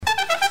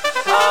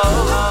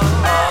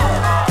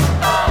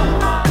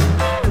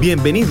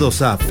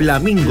Bienvenidos a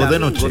Flamingo de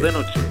Noche,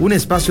 un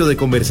espacio de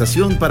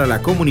conversación para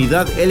la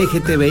comunidad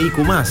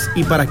LGTBIQ+,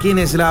 y para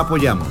quienes la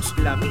apoyamos.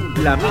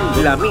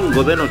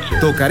 Flamingo de Noche.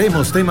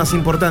 Tocaremos temas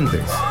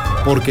importantes,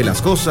 porque las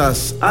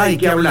cosas hay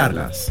que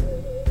hablarlas.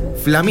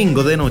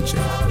 Flamingo de Noche,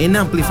 en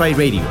Amplify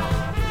Radio.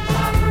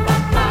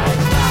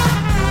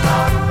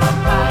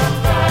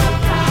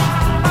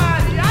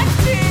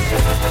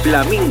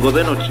 Flamingo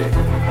de Noche.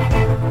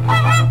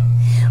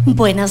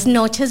 Buenas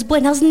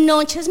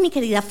noches, mi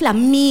querida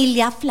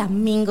familia,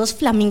 flamingos,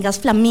 flamingas,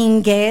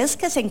 flamingues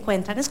que se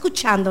encuentran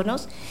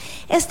escuchándonos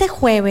este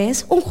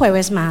jueves, un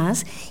jueves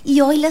más,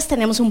 y hoy les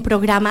tenemos un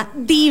programa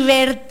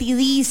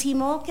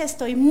divertidísimo que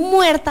estoy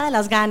muerta de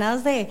las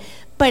ganas de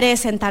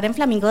presentar en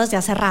Flamingo desde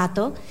hace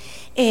rato.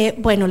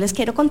 Bueno, les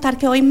quiero contar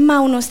que hoy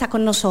Mau no está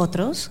con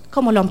nosotros,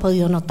 como lo han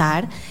podido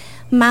notar.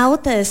 Mau,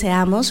 te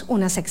deseamos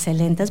unas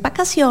excelentes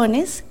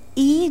vacaciones.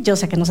 Y yo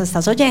sé que nos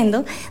estás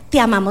oyendo, te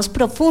amamos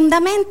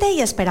profundamente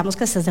y esperamos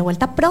que estés de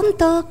vuelta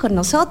pronto con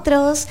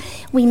nosotros.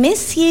 We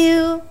miss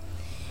you.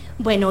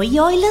 Bueno, y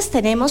hoy les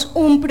tenemos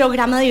un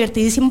programa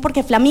divertidísimo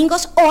porque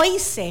Flamingos hoy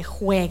se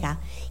juega.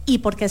 ¿Y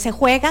por qué se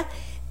juega?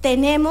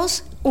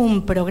 Tenemos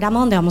un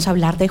programa donde vamos a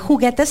hablar de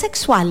juguetes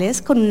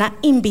sexuales con una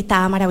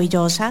invitada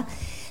maravillosa,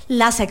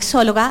 la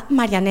sexóloga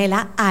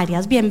Marianela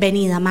Arias.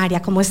 Bienvenida,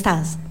 María, ¿cómo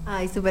estás?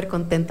 Ay, súper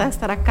contenta de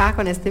estar acá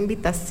con esta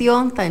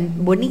invitación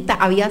tan bonita.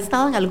 Había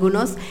estado en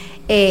algunos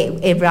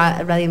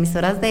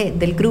radioemisoras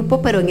del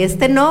grupo, pero en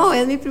este no,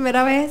 es mi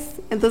primera vez,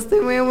 entonces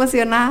estoy muy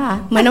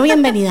emocionada. Bueno,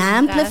 bienvenida a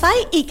Amplify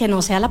y que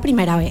no sea la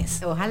primera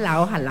vez.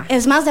 Ojalá.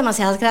 Es más,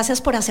 demasiadas gracias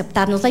por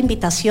aceptarnos la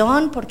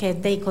invitación,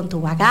 porque con tu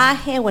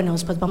bagaje, bueno,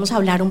 después vamos a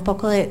hablar un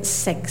poco de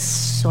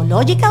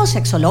sexológica o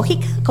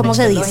sexológica, ¿cómo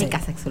se dice?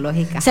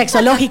 Sexológica.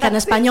 Sexológica en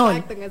español. Sí,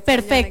 exacto, en español.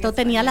 Perfecto,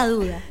 tenía la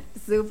duda.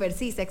 Súper,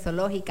 sí,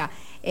 sexológica.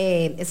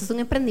 Eso es un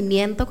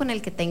emprendimiento con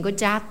el que tengo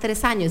ya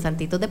 3 años,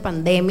 antitos de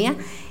pandemia,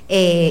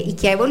 y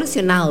que ha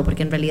evolucionado,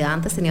 porque en realidad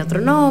antes tenía otro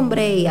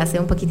nombre y hace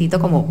un poquitito,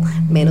 como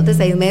menos de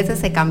 6 meses,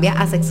 se cambia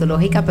a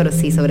sexológica, pero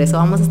sí, sobre eso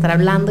vamos a estar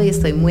hablando y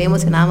estoy muy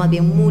emocionada. Más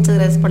bien, muchas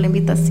gracias por la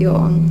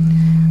invitación.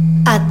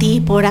 A ti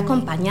por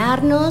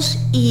acompañarnos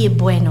y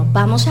bueno,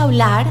 vamos a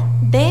hablar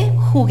de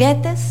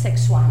juguetes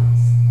sexuales.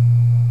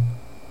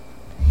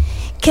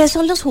 ¿Qué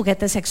son los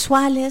juguetes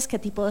sexuales? ¿Qué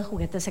tipo de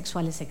juguetes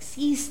sexuales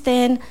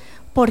existen?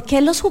 ¿Por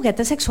qué los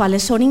juguetes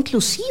sexuales son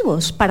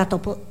inclusivos para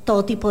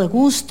todo tipo de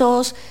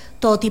gustos,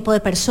 todo tipo de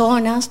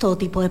personas, todo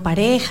tipo de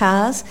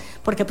parejas?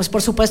 Porque pues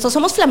por supuesto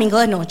somos Flamingo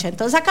de Noche,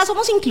 entonces acá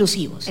somos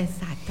inclusivos.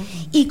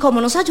 Exactamente. Y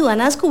cómo nos ayudan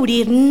a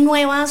descubrir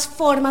nuevas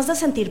formas de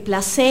sentir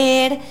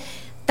placer,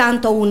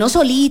 tanto uno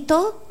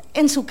solito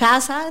en su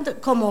casa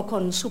como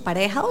con su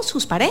pareja o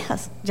sus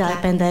parejas, ya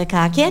claro. Depende de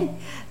cada quien.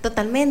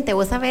 Totalmente.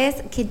 Vos sabés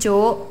que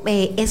yo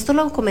esto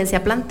lo comencé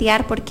a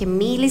plantear porque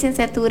mi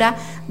licenciatura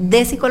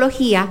de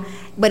psicología,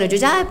 bueno, yo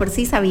ya de por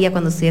sí sabía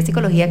cuando estudié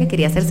psicología que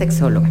quería ser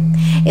sexóloga.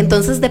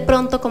 Entonces de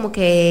pronto como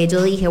que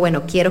yo dije,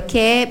 bueno, quiero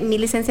que mi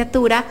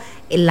licenciatura,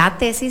 la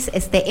tesis,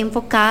 esté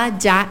enfocada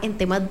ya en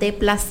temas de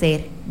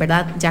placer,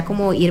 ¿verdad? Ya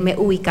como irme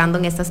ubicando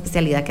en esta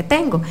especialidad que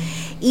tengo.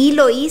 Y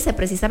lo hice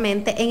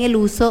precisamente en el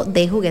uso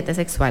de juguetes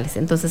sexuales.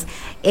 Entonces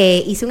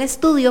hice un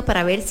estudio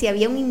para ver si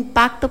había un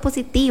impacto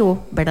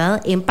positivo,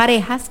 ¿verdad?, en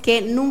parejas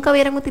que nunca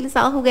hubieran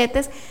utilizado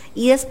juguetes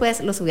y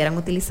después los hubieran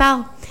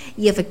utilizado.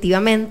 Y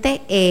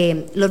efectivamente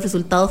los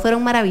resultados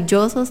fueron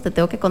maravillosos. Te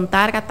tengo que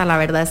contar, Gata, la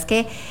verdad es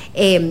que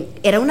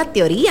era una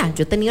teoría.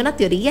 Yo tenía una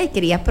teoría y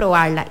quería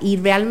probarla. Y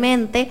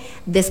realmente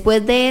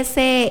después de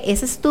ese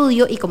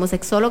estudio y como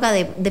sexóloga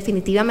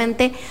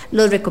definitivamente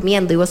los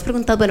recomiendo. Y vos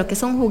preguntas, bueno, ¿qué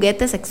son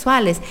juguetes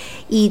sexuales?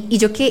 Y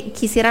yo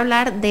quisiera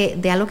hablar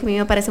de algo que a mí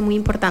me parece muy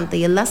importante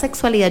y es la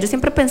sexualidad. Yo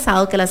siempre he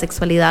pensado que la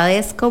sexualidad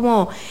es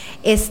como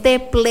este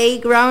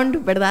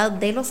playground, ¿verdad?,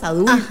 de los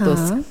adultos.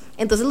 Ajá.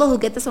 Entonces los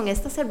juguetes son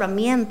estas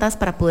herramientas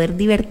para poder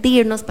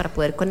divertirnos, para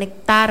poder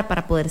conectar,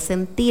 para poder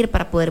sentir,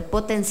 para poder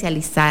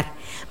potencializar,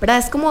 ¿verdad?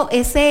 Es como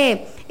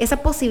esa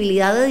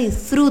posibilidad de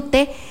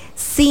disfrute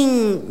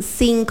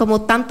sin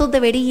como tanto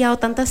debería o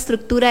tanta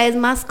estructura, es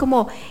más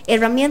como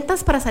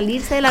herramientas para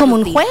salirse de la como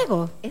rutina. Un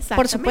juego.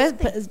 Por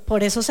supuesto,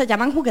 por eso se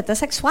llaman juguetes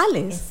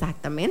sexuales.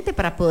 Exactamente,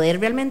 para poder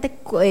realmente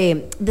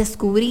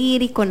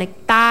descubrir y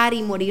conectar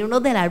y morir uno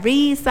de la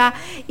risa,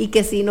 y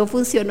que si no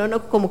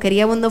funcionó como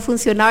queríamos no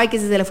funcionaba, y que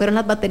si se le fueron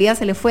las baterías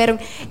se le fueron.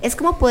 Es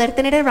como poder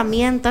tener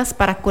herramientas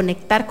para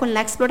conectar con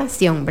la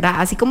exploración, ¿verdad?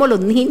 Así como los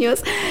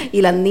niños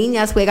y las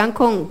niñas juegan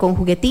con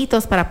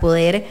juguetitos para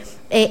poder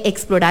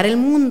explorar el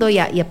mundo y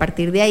a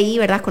partir de ahí,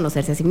 ¿verdad?,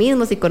 conocerse a sí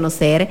mismos y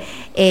conocer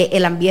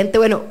el ambiente.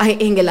 Bueno,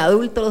 en el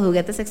adulto, los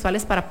juguetes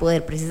sexuales para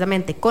poder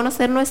precisamente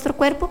conocer nuestro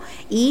cuerpo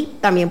y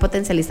también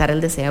potencializar el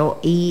deseo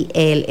y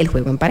el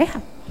juego en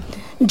pareja.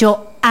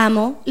 Yo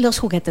amo los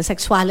juguetes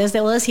sexuales,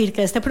 debo decir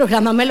que este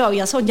programa me lo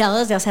había soñado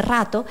desde hace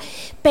rato,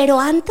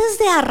 pero antes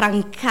de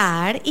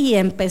arrancar y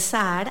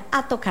empezar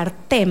a tocar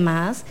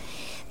temas,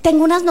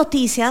 tengo unas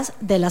noticias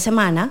de la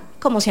semana,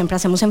 como siempre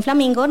hacemos en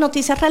Flamingo,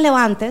 noticias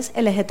relevantes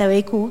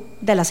LGTBIQ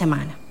de la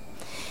semana.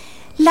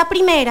 La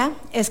primera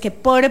es que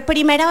por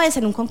primera vez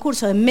en un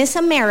concurso de Miss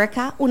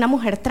America, una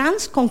mujer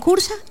trans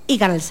concursa y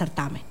gana el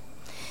certamen.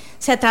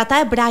 Se trata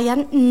de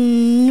Brian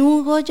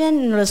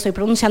Nguyen, no lo estoy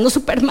pronunciando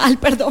súper mal,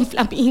 perdón,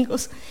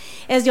 flamingos.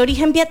 Es de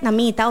origen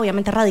vietnamita,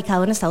 obviamente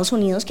radicado en Estados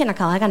Unidos, quien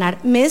acaba de ganar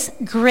Miss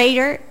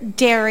Greater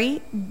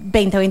Dairy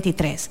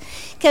 2023,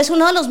 que es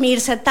uno de los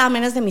 1000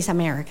 certámenes de Miss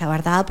America,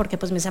 ¿verdad? Porque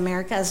pues Miss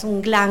America es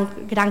un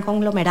gran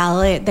conglomerado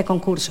de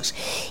concursos.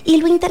 Y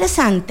lo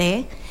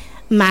interesante,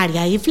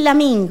 María y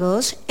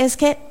flamingos, es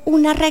que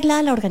una regla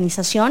de la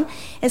organización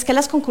es que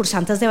las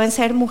concursantes deben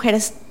ser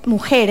mujeres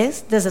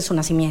desde su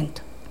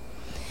nacimiento.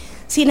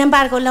 Sin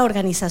embargo, la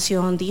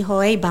organización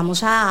dijo, hey,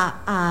 vamos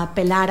a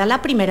apelar a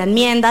la primera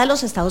enmienda de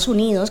los Estados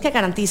Unidos que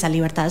garantiza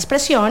libertad de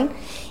expresión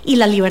y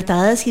la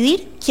libertad de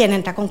decidir quién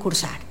entra a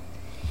concursar.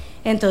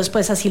 Entonces,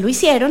 pues así lo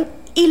hicieron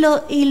y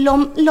lo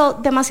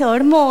demasiado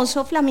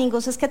hermoso,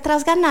 flamingos, es que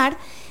tras ganar,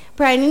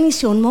 Brian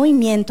inició un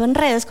movimiento en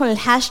redes con el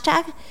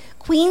hashtag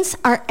Queens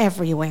are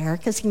everywhere,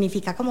 que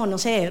significa como, no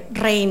sé,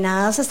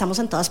 reinas estamos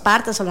en todas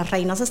partes o las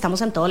reinas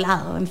estamos en todo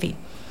lado, en fin.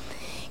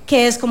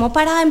 Que es como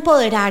para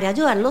empoderar y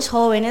ayudar a los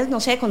jóvenes, no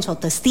sé, con su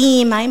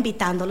autoestima,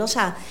 invitándolos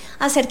a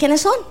ser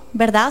quienes son,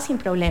 ¿verdad? Sin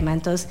problema.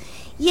 Entonces,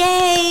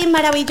 ¡yay!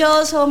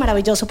 Maravilloso,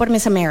 maravilloso por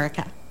Miss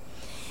America.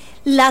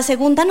 La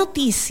segunda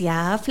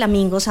noticia,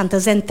 flamingos,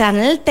 antes de entrar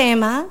en el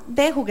tema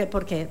de juguete,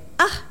 porque,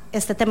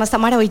 este tema está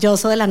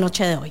maravilloso de la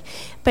noche de hoy.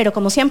 Pero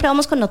como siempre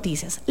vamos con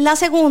noticias. La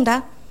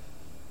segunda,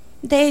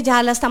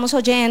 ya la estamos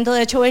oyendo,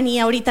 de hecho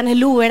venía ahorita en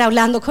el Uber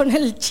hablando con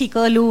el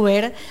chico del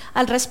Uber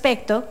al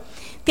respecto,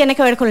 tiene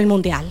que ver con el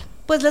Mundial.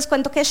 Pues les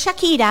cuento que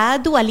Shakira,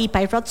 Dua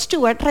Lipa y Rod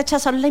Stewart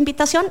rechazaron la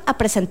invitación a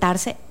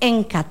presentarse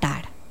en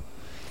Qatar.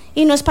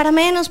 Y no es para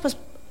menos, pues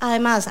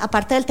además,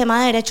 aparte del tema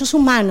de derechos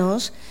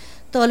humanos,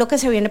 todo lo que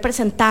se viene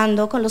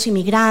presentando con los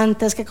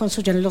inmigrantes que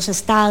construyen los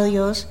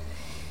estadios,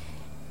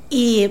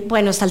 y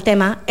bueno, está el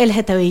tema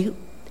LGTBIQ+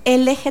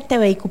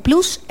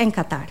 en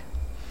Qatar.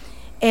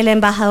 El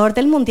embajador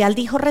del Mundial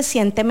dijo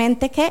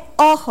recientemente que,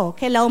 ojo,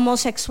 que la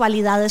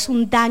homosexualidad es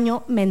un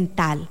daño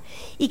mental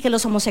y que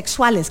los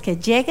homosexuales que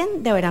lleguen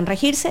deberán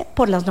regirse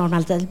por las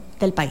normas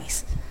del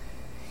país.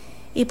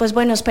 Y pues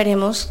bueno,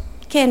 esperemos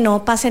que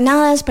no pase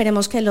nada,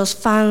 esperemos que los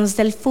fans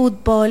del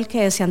fútbol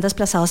que se han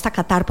desplazado hasta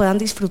Qatar puedan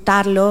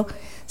disfrutarlo,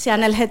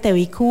 sean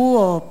LGTBIQ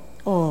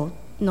o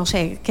no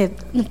sé, que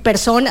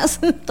personas,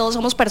 todos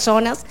somos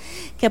personas,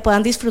 que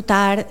puedan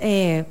disfrutar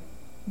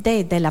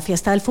de la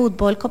fiesta del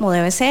fútbol como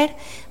debe ser,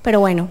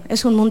 pero bueno,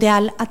 es un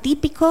mundial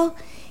atípico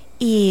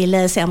y le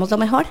deseamos lo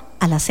mejor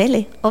a la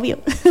Cele, obvio.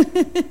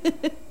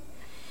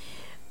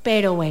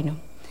 Pero bueno,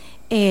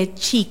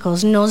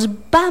 chicos, nos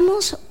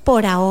vamos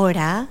por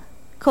ahora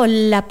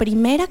con la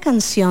primera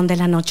canción de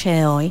la noche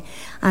de hoy.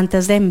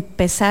 Antes de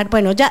empezar,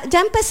 bueno, ya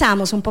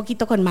empezamos un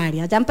poquito con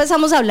María, ya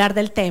empezamos a hablar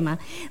del tema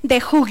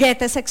de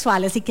juguetes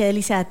sexuales y qué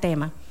delicia de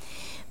tema,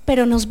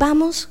 pero nos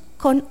vamos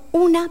con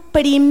una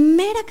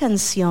primera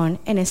canción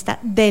en esta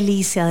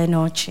delicia de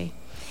noche.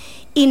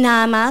 Y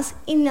nada más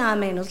y nada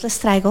menos les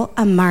traigo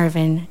a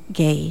Marvin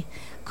Gaye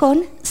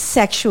con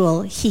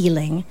Sexual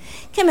Healing,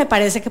 que me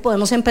parece que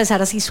podemos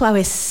empezar así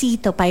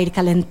suavecito para ir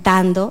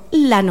calentando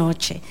la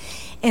noche.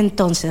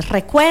 Entonces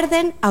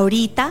recuerden,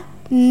 ahorita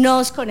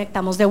nos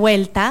conectamos de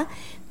vuelta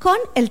con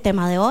el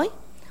tema de hoy,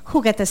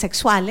 juguetes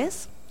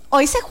sexuales.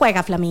 Hoy se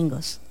juega,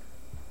 flamingos.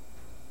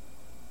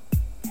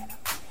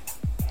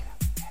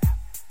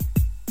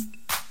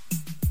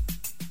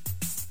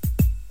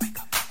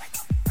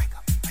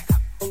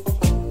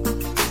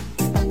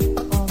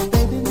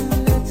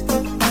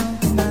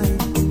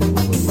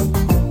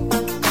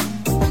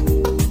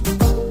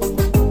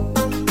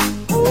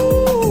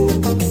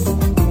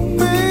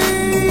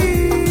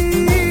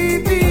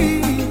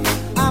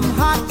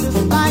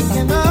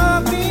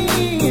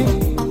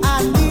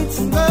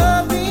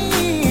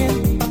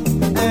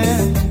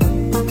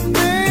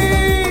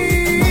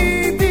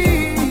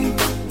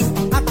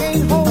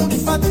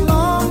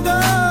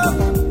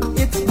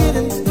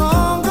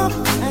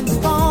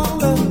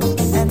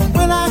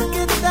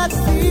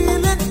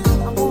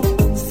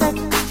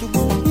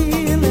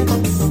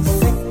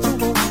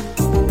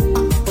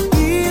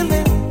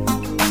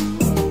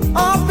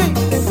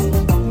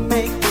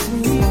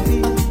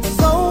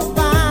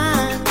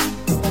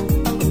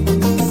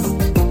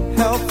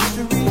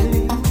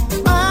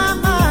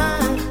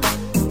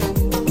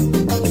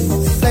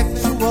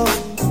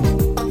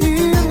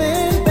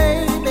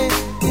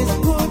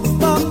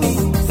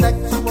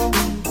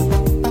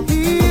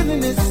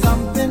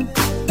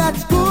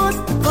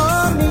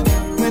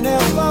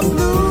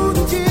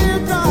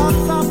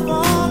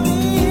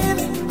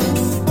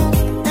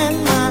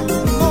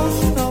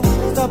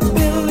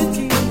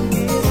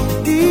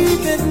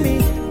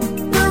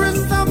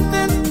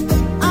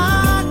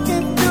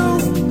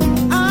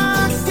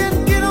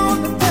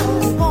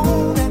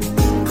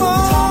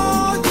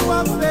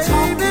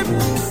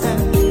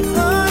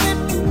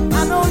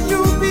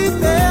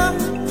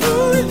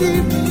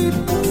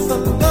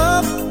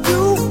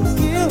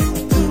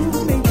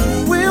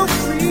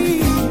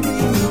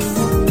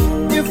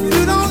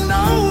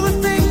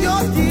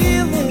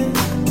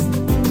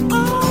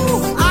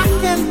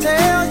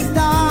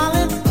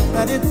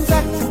 it's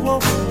sexual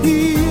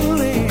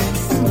healing.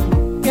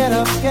 Get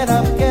up, get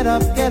up, get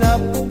up, get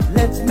up.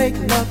 Let's make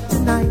love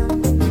tonight.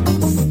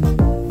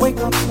 Wake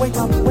up, wake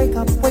up, wake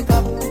up, wake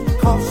up.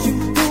 'Cause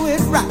you do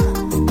it right.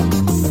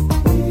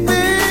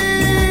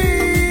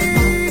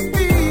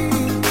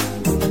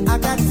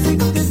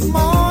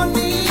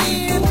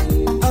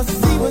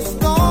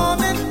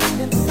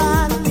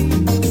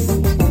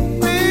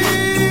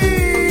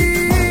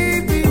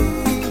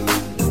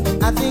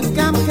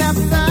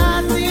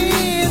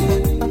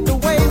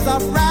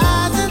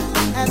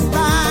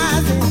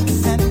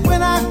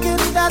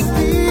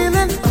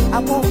 I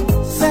want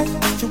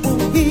sexual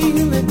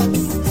healing.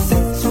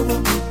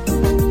 Sexual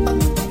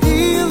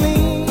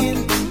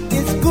healing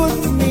is good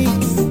for me.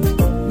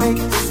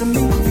 Makes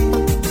me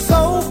feel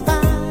so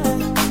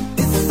fine.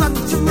 It's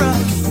such a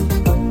rush.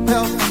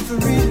 Helps to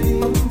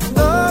relieve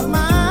the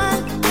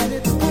mind, and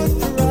it's good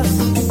for us.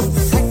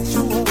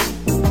 Sexual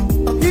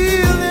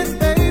healing,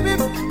 baby,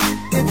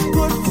 it's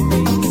good for me.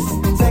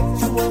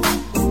 Sexual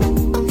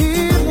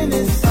healing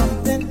is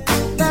something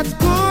that's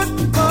good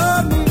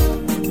for me.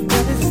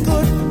 That is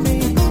good for me.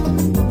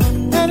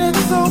 And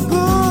it's so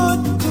good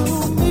to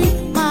meet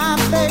my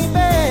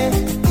baby.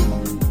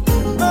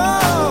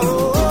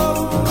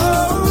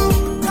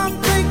 Come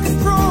take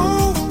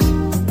control.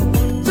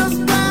 Just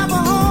grab a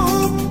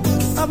hold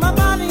of my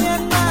body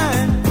and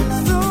mind.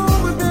 Soon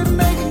we've been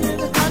making it,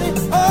 honey.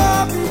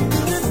 Oh,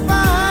 it's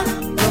fine.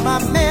 You're my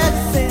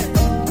medicine.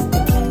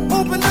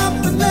 Open up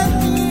and let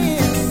me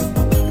in.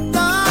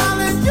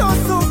 Darling, you're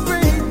so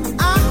great.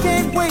 I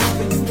can't wait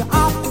for you to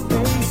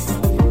operate.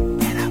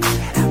 Get up,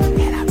 get up,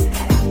 get up,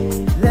 get up.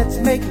 Let's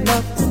make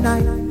love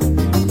tonight.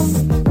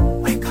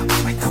 Wake up,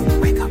 wake up,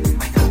 wake up,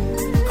 wake up.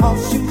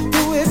 'Cause you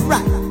do it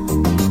right.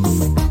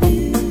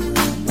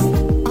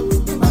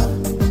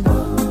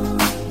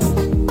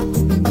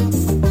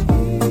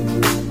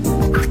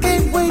 I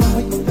can't wait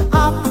for you to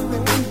operate.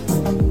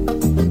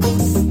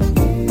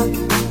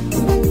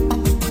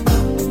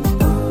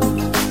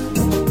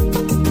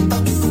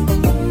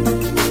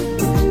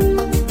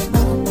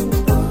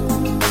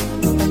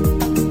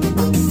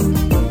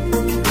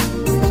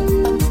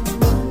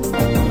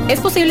 ¿Es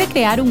posible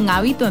crear un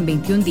hábito en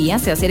 21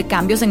 días y hacer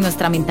cambios en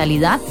nuestra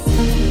mentalidad?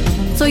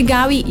 Soy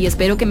Gaby y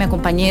espero que me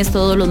acompañes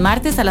todos los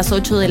martes a las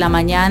 8 de la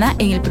mañana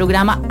en el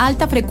programa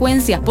Alta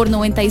Frecuencia por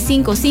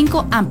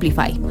 95.5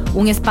 Amplify,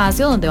 un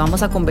espacio donde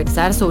vamos a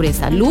conversar sobre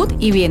salud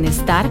y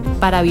bienestar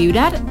para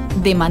vibrar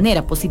de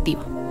manera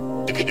positiva.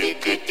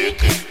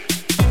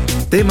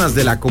 Temas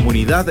de la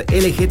comunidad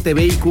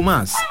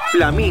LGTBIQ+.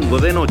 Flamingo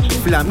de noche.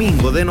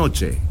 Flamingo de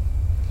noche.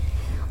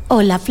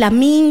 Hola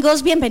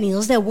flamingos,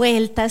 bienvenidos de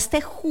vuelta este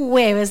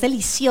jueves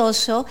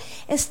delicioso.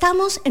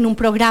 Estamos en un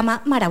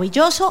programa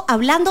maravilloso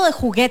hablando de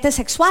juguetes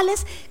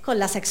sexuales con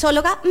la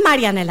sexóloga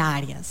Marianela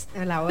Arias.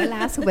 Hola,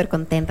 hola, súper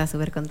contenta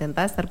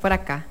de estar por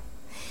acá.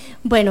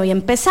 Bueno, y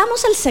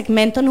empezamos el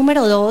segmento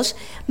número 2.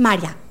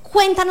 María,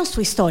 cuéntanos tu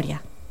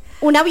historia.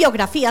 Una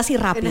biografía así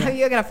rápida. Una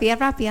biografía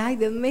rápida, ay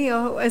Dios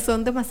mío,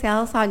 son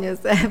demasiados años.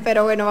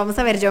 Pero bueno, vamos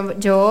a ver,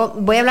 yo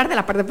voy a hablar de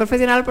la parte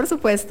profesional, por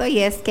supuesto, y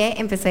es que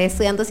empecé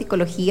estudiando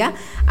psicología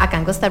acá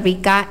en Costa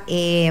Rica,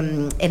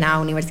 en la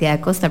Universidad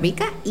de Costa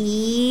Rica,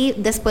 y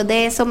después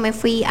de eso me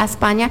fui a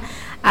España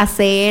a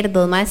hacer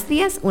 2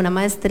 maestrías, una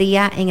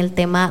maestría en el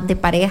tema de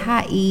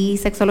pareja y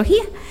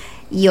sexología,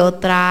 y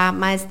otra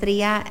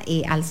maestría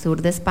al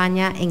sur de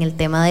España en el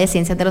tema de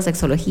ciencias de la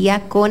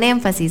sexología, con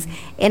énfasis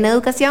en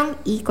educación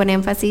y con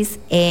énfasis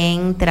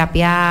en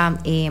terapia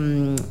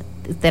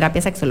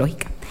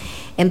sexológica.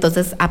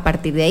 Entonces, a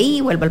partir de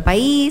ahí, vuelvo al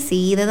país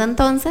y desde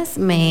entonces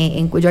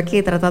yo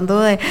aquí tratando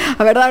de,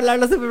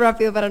 hablarlo súper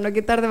rápido para no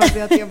quitar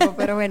demasiado tiempo,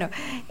 pero bueno,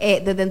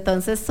 desde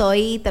entonces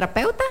soy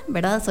terapeuta,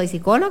 ¿verdad? Soy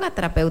psicóloga,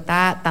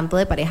 terapeuta tanto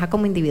de pareja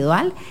como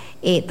individual.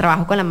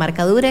 Trabajo con la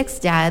marca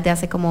Durex ya desde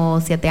hace como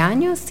 7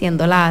 años,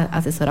 siendo la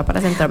asesora para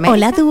Centroamérica.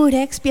 Hola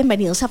Durex,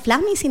 bienvenidos a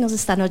Flammy si nos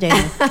están oyendo.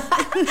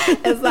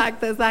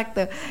 Exacto.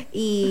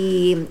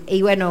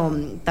 Y bueno,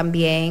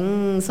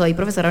 también soy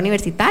profesora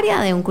universitaria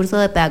de un curso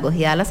de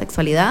pedagogía de la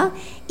sexualidad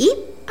y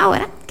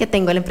ahora que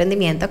tengo el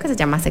emprendimiento que se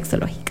llama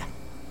Sexológica.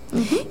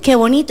 Qué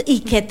bonito.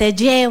 ¿Y qué te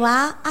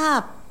lleva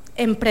a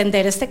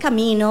emprender este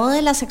camino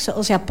de la sexualidad?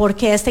 O sea, ¿por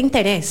qué este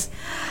interés?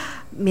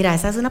 Mira,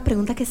 esa es una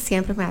pregunta que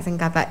siempre me hacen,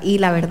 Cata, y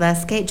la verdad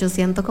es que yo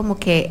siento como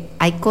que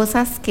hay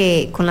cosas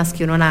con las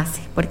que uno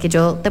nace, porque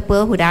yo te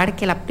puedo jurar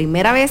que la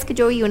primera vez que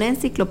yo vi una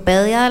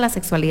enciclopedia de la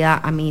sexualidad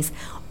a mis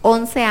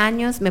 11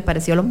 años me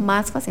pareció lo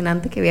más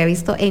fascinante que había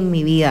visto en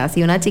mi vida.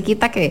 Así una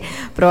chiquita que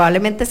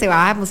probablemente se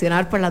va a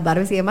emocionar por las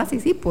Barbies y demás, y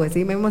sí, pues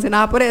sí me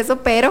emocionaba por eso,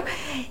 pero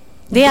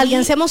De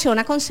alguien se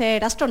emociona con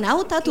ser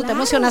astronauta, tú te Claro.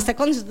 emocionaste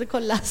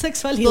con la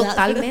sexualidad.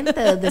 Totalmente,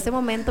 desde ese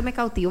momento me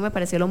cautivó, me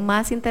pareció lo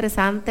más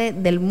interesante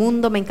del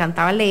mundo, me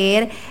encantaba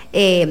leer,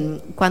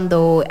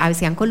 cuando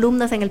hacían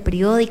columnas en el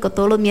periódico,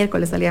 todos los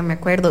miércoles salían, me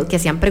acuerdo, que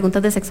hacían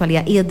preguntas de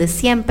sexualidad, y desde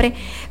siempre,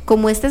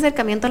 como este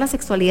acercamiento a la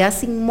sexualidad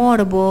sin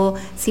morbo,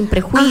 sin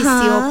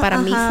prejuicio, para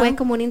mí fue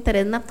como un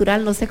interés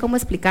natural, no sé cómo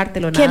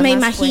explicártelo. Que nada me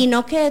más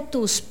imagino que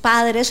tus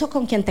padres o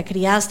con quien te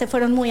criaste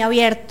fueron muy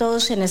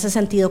abiertos en ese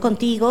sentido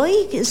contigo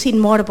y sin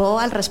morbo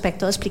al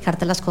respecto de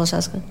explicarte las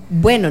cosas.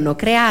 Bueno, no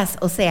creas,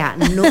 o sea,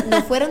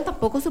 no fueron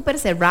tampoco súper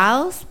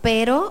cerrados,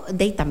 pero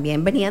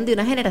también venían de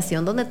una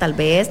generación donde tal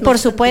vez... Por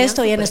se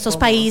supuesto, sentían y en súper estos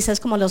cómodos. países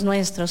como los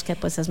nuestros, que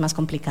pues es más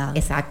complicado.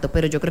 Exacto,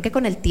 pero yo creo que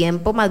con el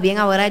tiempo, más bien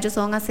ahora ellos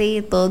son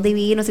así, todos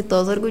divinos y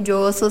todos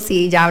orgullosos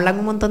y ya hablan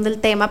un montón del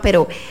tema,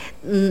 pero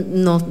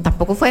no,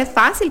 tampoco fue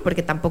fácil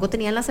porque tampoco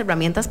tenían las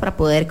herramientas para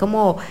poder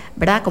como,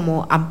 ¿verdad?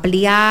 Como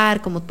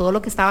ampliar, como todo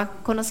lo que estaba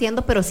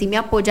conociendo, pero sí me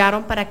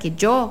apoyaron para que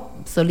yo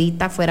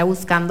solita fuera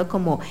buscando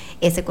como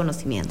ese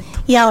conocimiento.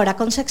 Y ahora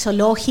con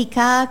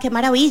Sexológica, qué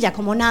maravilla,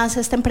 cómo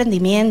nace este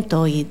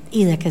emprendimiento y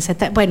de qué se...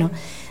 Bueno,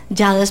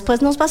 ya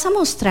después nos vas a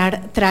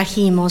mostrar,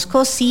 trajimos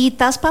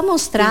cositas para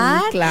mostrar.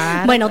 Sí,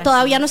 claro, Bueno, tranquilo.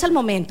 todavía no es el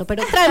momento,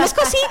 pero traemos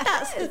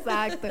cositas.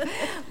 Exacto.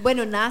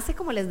 Bueno, nace,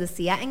 como les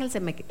decía en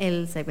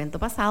el segmento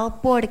pasado,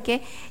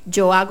 porque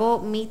yo hago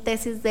mi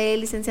tesis de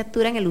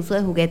licenciatura en el uso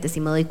de juguetes y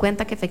me doy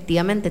cuenta que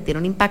efectivamente tiene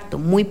un impacto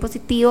muy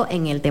positivo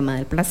en el tema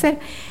del placer.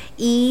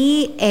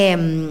 Y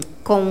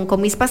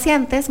con mis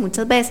pacientes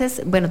muchas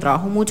veces, bueno,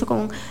 trabajo mucho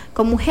con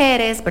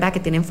mujeres, ¿verdad? Que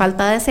tienen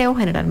falta de deseo,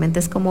 generalmente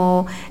es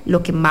como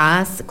lo que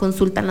más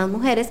consultan las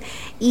mujeres,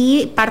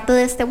 y parte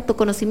de este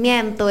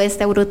autoconocimiento,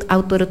 este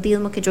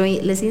autoerotismo que yo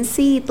les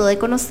incito, de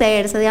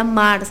conocerse, de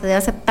amarse, de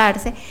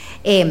aceptarse,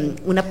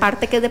 una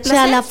parte que es de O placer.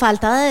 sea, la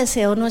falta de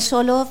deseo no es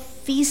solo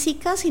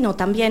física, sino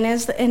también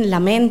es en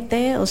la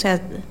mente, o sea...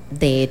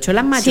 De hecho,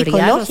 la mayoría de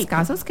los Psicológico.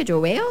 casos que yo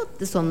veo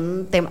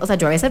son temas, o sea,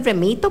 yo a veces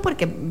remito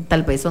porque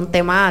tal vez son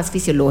temas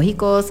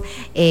fisiológicos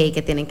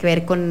que tienen que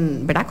ver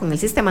con, ¿verdad? Con el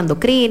sistema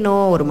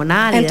endocrino,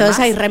 hormonal. Entonces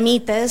y ahí demás.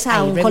 remites a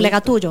Ahí un remito.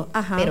 colega tuyo.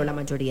 Ajá. Pero la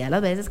mayoría de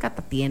las veces,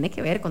 Cata, tiene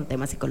que ver con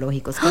temas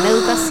psicológicos, con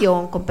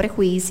educación, con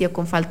prejuicio,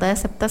 con falta de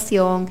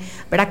aceptación,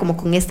 ¿verdad? Como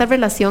con esta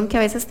relación que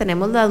a veces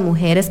tenemos las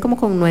mujeres como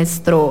con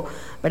nuestro,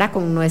 ¿verdad?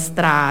 Con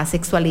nuestra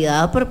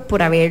sexualidad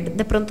por haber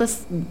de pronto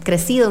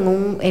crecido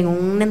en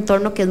un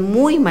entorno que es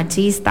muy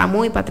machista,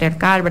 muy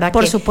patriarcal, ¿verdad?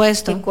 Por que,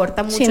 supuesto, que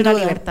corta mucho sin la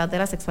duda. libertad de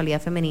la sexualidad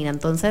femenina.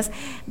 Entonces,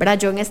 ¿verdad?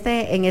 Yo en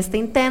este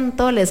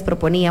intento les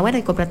proponía, bueno,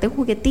 y cómprate un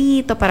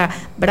juguetito para,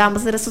 ¿verdad? Vamos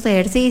a hacer estos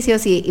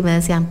ejercicios y me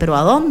decían, ¿pero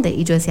a dónde?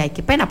 Y yo decía, ay,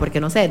 qué pena, porque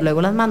no sé,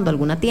 luego las mando a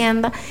alguna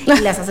tienda y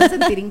las hacen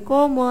sentir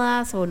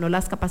incómodas o no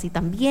las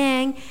capacitan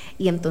bien.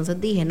 Y entonces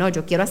dije, no,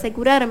 yo quiero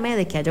asegurarme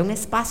de que haya un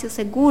espacio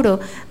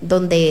seguro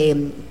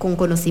donde con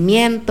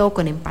conocimiento,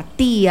 con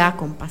empatía,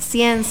 con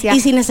paciencia. Y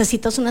si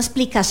necesitas una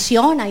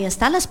explicación, ahí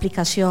está la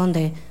explicación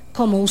de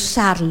cómo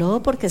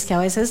usarlo, porque es que a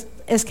veces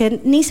es que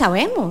ni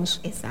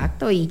sabemos.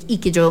 Exacto, y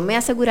que yo me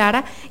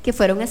asegurara que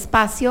fuera un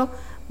espacio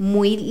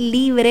muy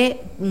libre,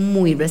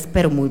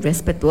 pero muy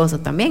respetuoso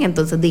también.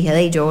 Entonces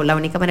dije, yo la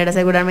única manera de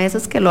asegurarme de eso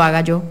es que lo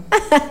haga yo.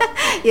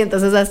 Y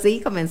entonces así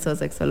comenzó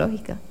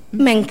Sexológica.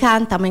 Me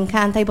encanta,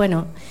 y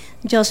bueno,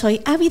 yo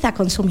soy ávida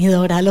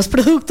consumidora de los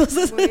productos.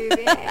 Muy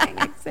bien,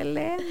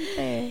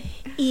 excelente.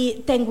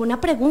 Y tengo una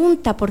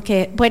pregunta,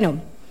 porque, bueno,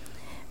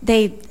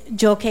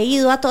 yo que he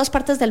ido a todas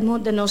partes del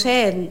mundo, no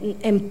sé,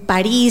 en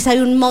París hay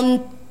un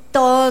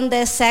montón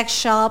de sex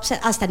shops,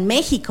 hasta en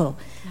México.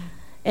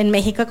 En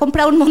México he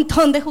comprado un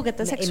montón de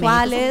juguetes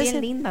sexuales. En México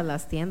son bien lindas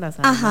las tiendas.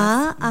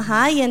 Además.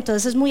 Ajá, y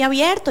entonces es muy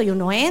abierto y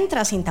uno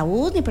entra sin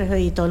tabú ni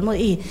prejuicio y todo el mundo,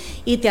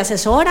 y te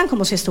asesoran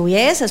como si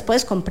estuvieses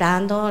pues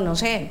comprando, no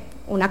sé,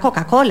 una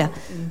Coca-Cola.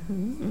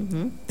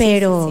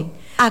 Pero Sí.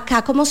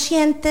 acá, ¿cómo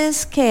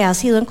sientes que ha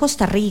sido en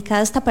Costa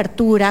Rica esta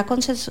apertura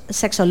con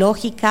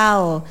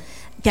sexológica o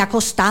te ha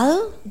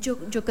costado? Yo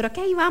creo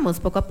que ahí vamos,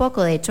 poco a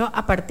poco. De hecho,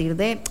 a partir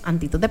de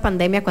antitos de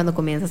pandemia, cuando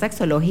comienza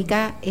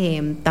Sexológica,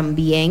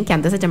 también, que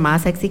antes se llamaba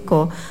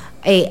Sexico,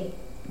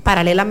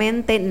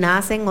 paralelamente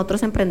nacen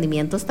otros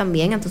emprendimientos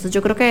también, entonces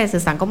yo creo que se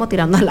están como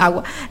tirando al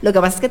agua. Lo que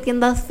pasa es que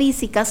tiendas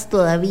físicas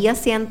todavía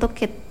siento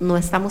que no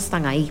estamos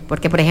tan ahí,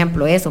 porque por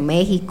ejemplo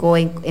México,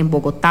 en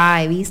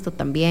Bogotá he visto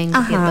también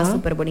tiendas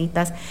súper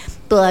bonitas,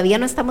 todavía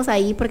no estamos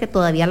ahí porque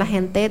todavía la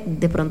gente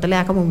de pronto le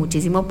da como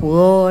muchísimo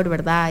pudor,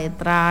 ¿verdad?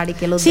 Entrar y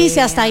que los Sí, vean. si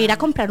hasta ir a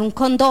comprar un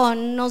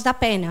condón nos da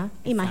pena,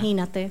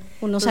 imagínate,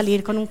 uno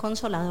salir con un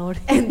consolador.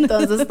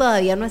 Entonces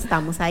todavía no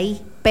estamos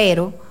ahí,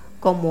 pero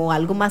como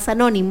algo más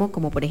anónimo,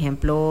 como por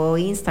ejemplo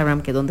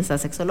Instagram, que es donde está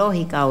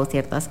Sexológica, o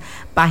ciertas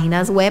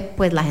páginas web,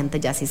 pues la gente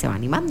ya sí se va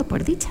animando,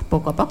 por dicha,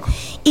 poco a poco.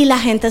 Y la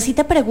gente sí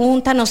te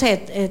pregunta, no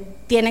sé,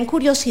 tienen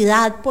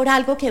curiosidad por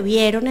algo que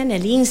vieron en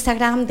el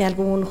Instagram de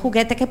algún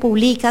juguete que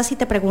publicas y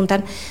te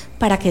preguntan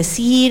para qué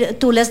sirve,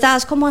 tú les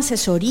das como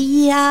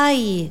asesoría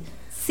y...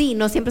 Sí,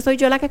 no siempre soy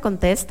yo la que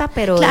contesta,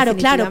 pero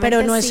Claro,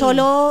 pero no es sí.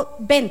 solo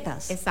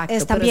ventas. Exacto,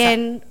 Es pero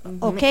también,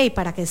 ujú.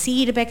 ¿para qué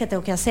sirve? ¿Qué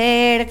tengo que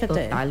hacer?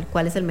 Total,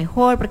 ¿cuál es el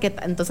mejor? Porque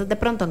entonces de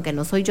pronto, aunque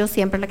no soy yo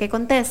siempre la que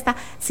contesta,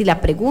 si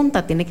la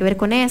pregunta tiene que ver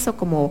con eso,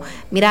 como,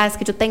 mira, es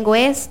que yo tengo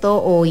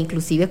esto, o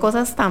inclusive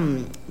cosas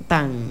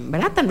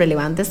 ¿verdad? Tan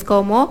relevantes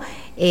como,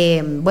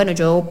 bueno,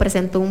 yo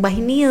presento un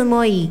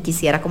vaginismo y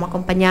quisiera como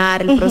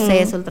acompañar el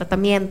proceso, el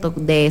tratamiento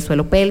de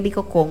suelo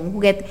pélvico con un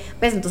juguete,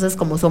 pues entonces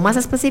como son más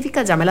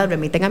específicas, ya me las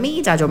remiten a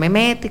mí, ya yo me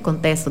meto y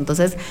contesto.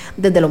 Entonces,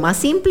 desde lo más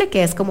simple,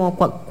 que es como,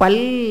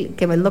 que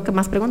es lo que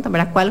más preguntan,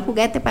 ¿verdad? ¿Cuál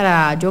juguete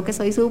para yo que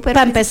soy súper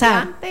Para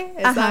empezar.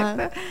 principiante?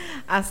 Exacto.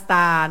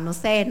 Hasta, no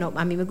sé,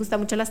 a mí me gusta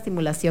mucho la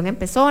estimulación en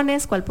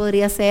pezones. ¿Cuál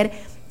podría ser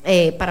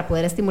para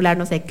poder estimular,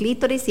 no sé,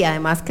 clítoris y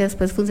además que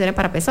después funcione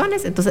para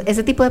pezones? Entonces,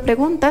 ese tipo de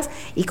preguntas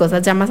y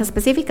cosas ya más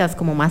específicas,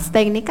 como más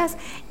técnicas,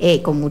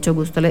 con mucho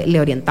gusto le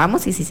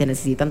orientamos, y si se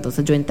necesita,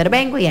 entonces yo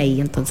intervengo y ahí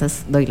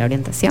entonces doy la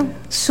orientación.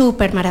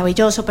 Súper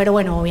maravilloso, pero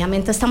bueno,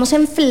 obviamente estamos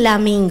en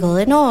Flamingo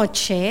de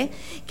Noche,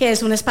 que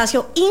es un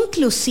espacio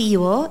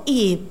inclusivo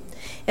y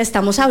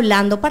estamos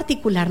hablando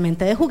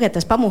particularmente de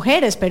juguetes para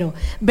mujeres, pero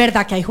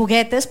verdad que hay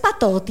juguetes para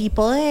todo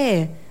tipo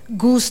de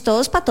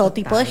gustos, para todo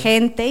tipo de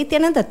gente y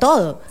tienen de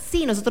todo.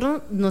 Sí,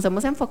 nosotros nos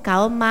hemos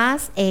enfocado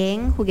más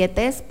en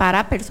juguetes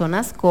para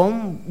personas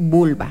con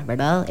vulva,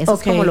 ¿verdad? Eso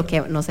es como lo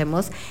que nos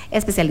hemos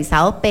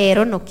especializado,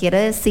 pero no quiere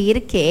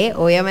decir que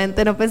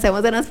obviamente no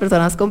pensemos en las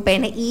personas con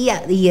pene, y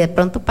de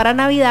pronto para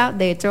Navidad,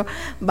 de hecho,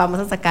 vamos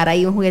a sacar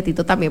ahí un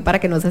juguetito también para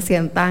que no se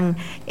sientan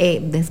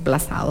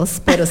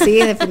desplazados, pero sí,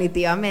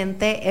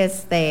 definitivamente,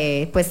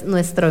 pues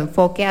nuestro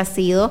enfoque ha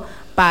sido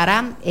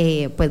para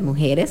pues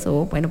mujeres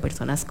o bueno,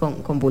 personas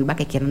con vulva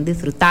que quieran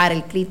disfrutar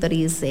el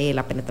clítoris,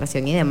 la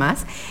penetración y demás,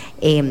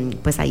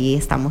 pues ahí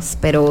estamos.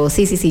 Pero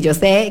sí, yo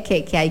sé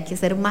que hay que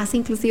ser más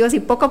inclusivos y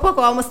poco a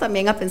poco vamos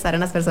también a pensar en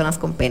las personas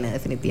con pene,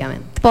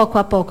 definitivamente. Poco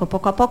a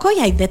poco,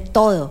 y hay de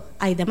todo.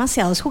 Hay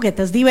demasiados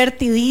juguetes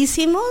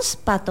divertidísimos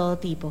para todo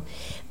tipo.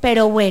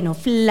 Pero bueno,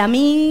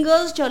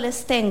 flamingos, yo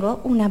les tengo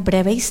una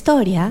breve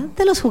historia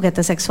de los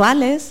juguetes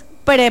sexuales.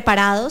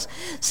 Preparados,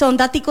 son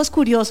daticos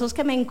curiosos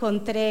que me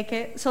encontré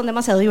que son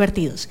demasiado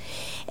divertidos.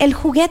 El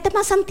juguete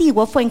más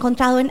antiguo fue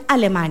encontrado en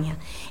Alemania.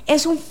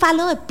 Es un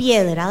falo de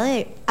piedra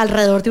de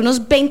alrededor de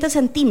unos 20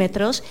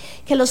 centímetros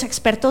que los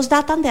expertos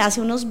datan de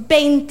hace unos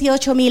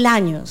 28.000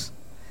 años.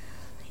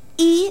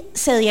 Y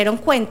se dieron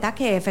cuenta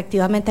que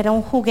efectivamente era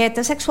un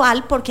juguete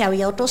sexual porque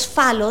había otros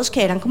falos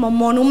que eran como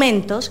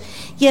monumentos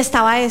y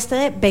estaba este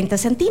de 20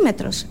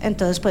 centímetros.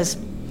 Entonces, pues,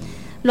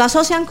 lo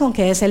asocian con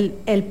que es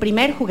el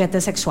primer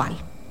juguete sexual.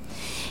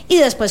 Y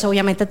después,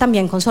 obviamente,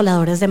 también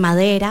consoladores de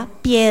madera,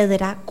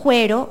 piedra,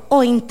 cuero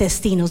o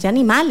intestinos de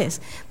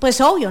animales. Pues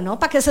obvio, ¿no?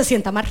 Para que se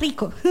sienta más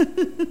rico,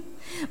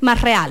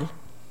 más real.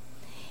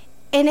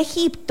 En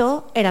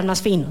Egipto eran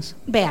más finos.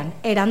 Vean,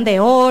 eran de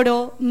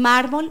oro,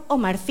 mármol o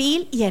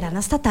marfil y eran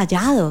hasta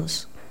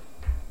tallados.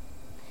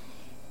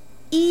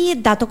 Y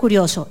dato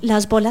curioso,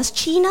 las bolas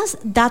chinas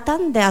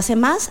datan de hace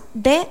más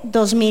de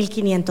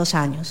 2.500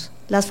 años.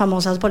 Las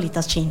famosas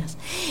bolitas chinas.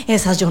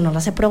 Esas yo no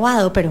las he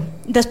probado, pero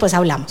después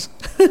hablamos.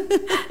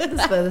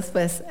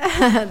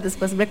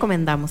 Después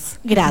recomendamos.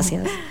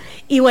 Gracias.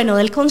 Y bueno,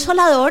 del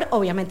consolador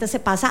obviamente se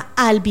pasa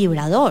al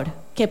vibrador,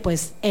 que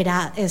pues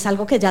es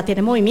algo que ya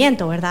tiene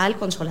movimiento, ¿verdad? El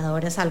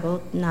consolador es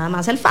algo, nada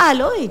más el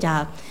falo, y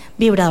ya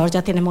vibrador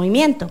ya tiene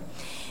movimiento.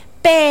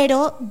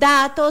 Pero,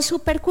 dato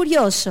súper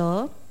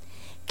curioso,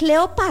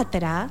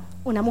 Cleopatra,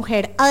 una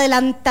mujer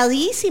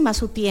adelantadísima a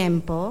su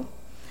tiempo,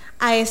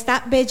 a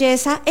esta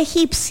belleza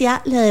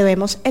egipcia le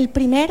debemos el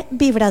primer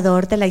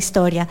vibrador de la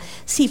historia.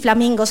 Sí,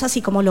 flamingos,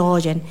 así como lo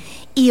oyen.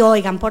 Y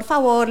oigan, por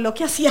favor, lo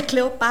que hacía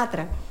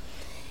Cleopatra.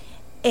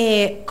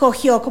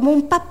 Cogió como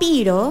un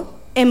papiro,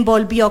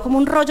 envolvió como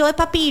un rollo de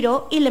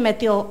papiro y le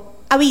metió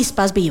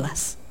avispas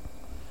vivas.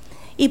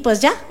 Y pues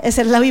ya,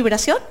 esa es la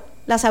vibración.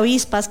 Las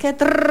avispas que...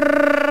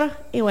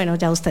 y bueno,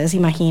 ya ustedes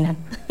imaginan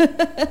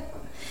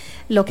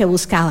lo que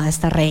buscaba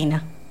esta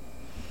reina.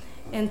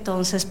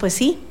 Entonces, pues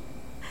sí.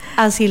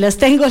 Así les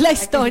tengo la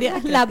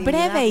historia, la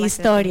breve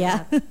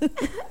historia.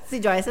 Sí,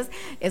 yo a veces,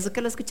 eso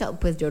que lo he escuchado,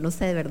 pues yo no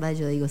sé de verdad,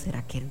 yo digo,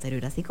 ¿será que en serio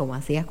era así como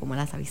hacía, como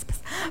las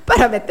avispas?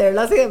 Para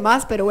meterlas y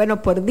demás, pero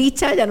bueno, por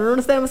dicha, ya no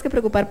nos tenemos que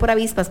preocupar por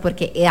avispas,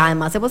 porque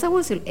además hemos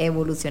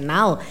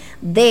evolucionado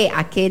de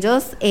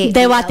aquellos...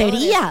 de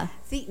batería.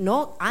 Sí,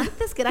 no,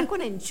 antes que eran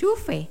con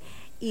enchufe.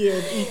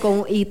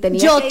 Y tenía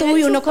yo que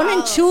tuve uno con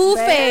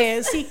enchufe,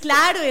 ¿ves? sí,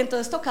 claro, y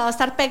entonces tocaba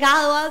estar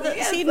pegado a,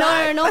 sí,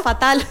 no,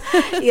 fatal.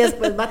 Y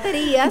después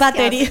baterías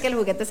que hacen que el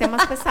juguete sea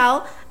más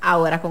pesado,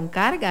 ahora con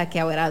carga, que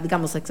ahora,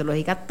 digamos,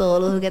 Sexológica,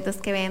 todos los juguetes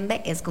que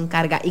vende es con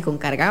carga, y con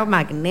carga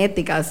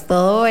magnética, es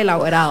todo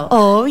elaborado.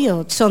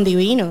 Obvio, son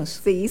divinos.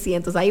 Sí,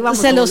 entonces ahí vamos.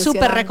 Se los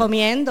súper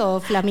recomiendo,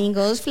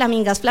 flamingos,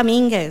 flamingas,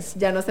 flamingues.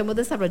 Ya nos hemos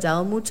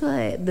desarrollado mucho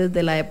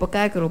desde la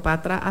época de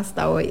Cleopatra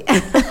hasta hoy.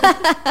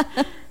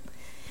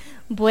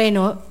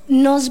 Bueno,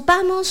 nos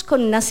vamos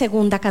con una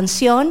segunda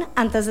canción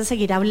antes de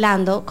seguir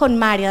hablando con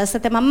María de este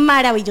tema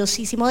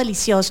maravillosísimo,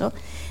 delicioso.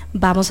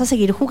 Vamos a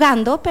seguir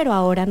jugando, pero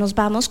ahora nos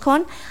vamos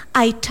con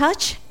I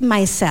Touch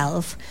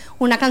Myself,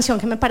 una canción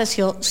que me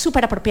pareció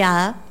súper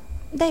apropiada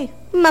de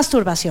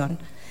masturbación.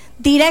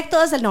 Directo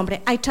desde el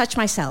nombre, I Touch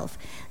Myself.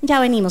 Ya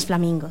venimos,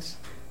 flamingos.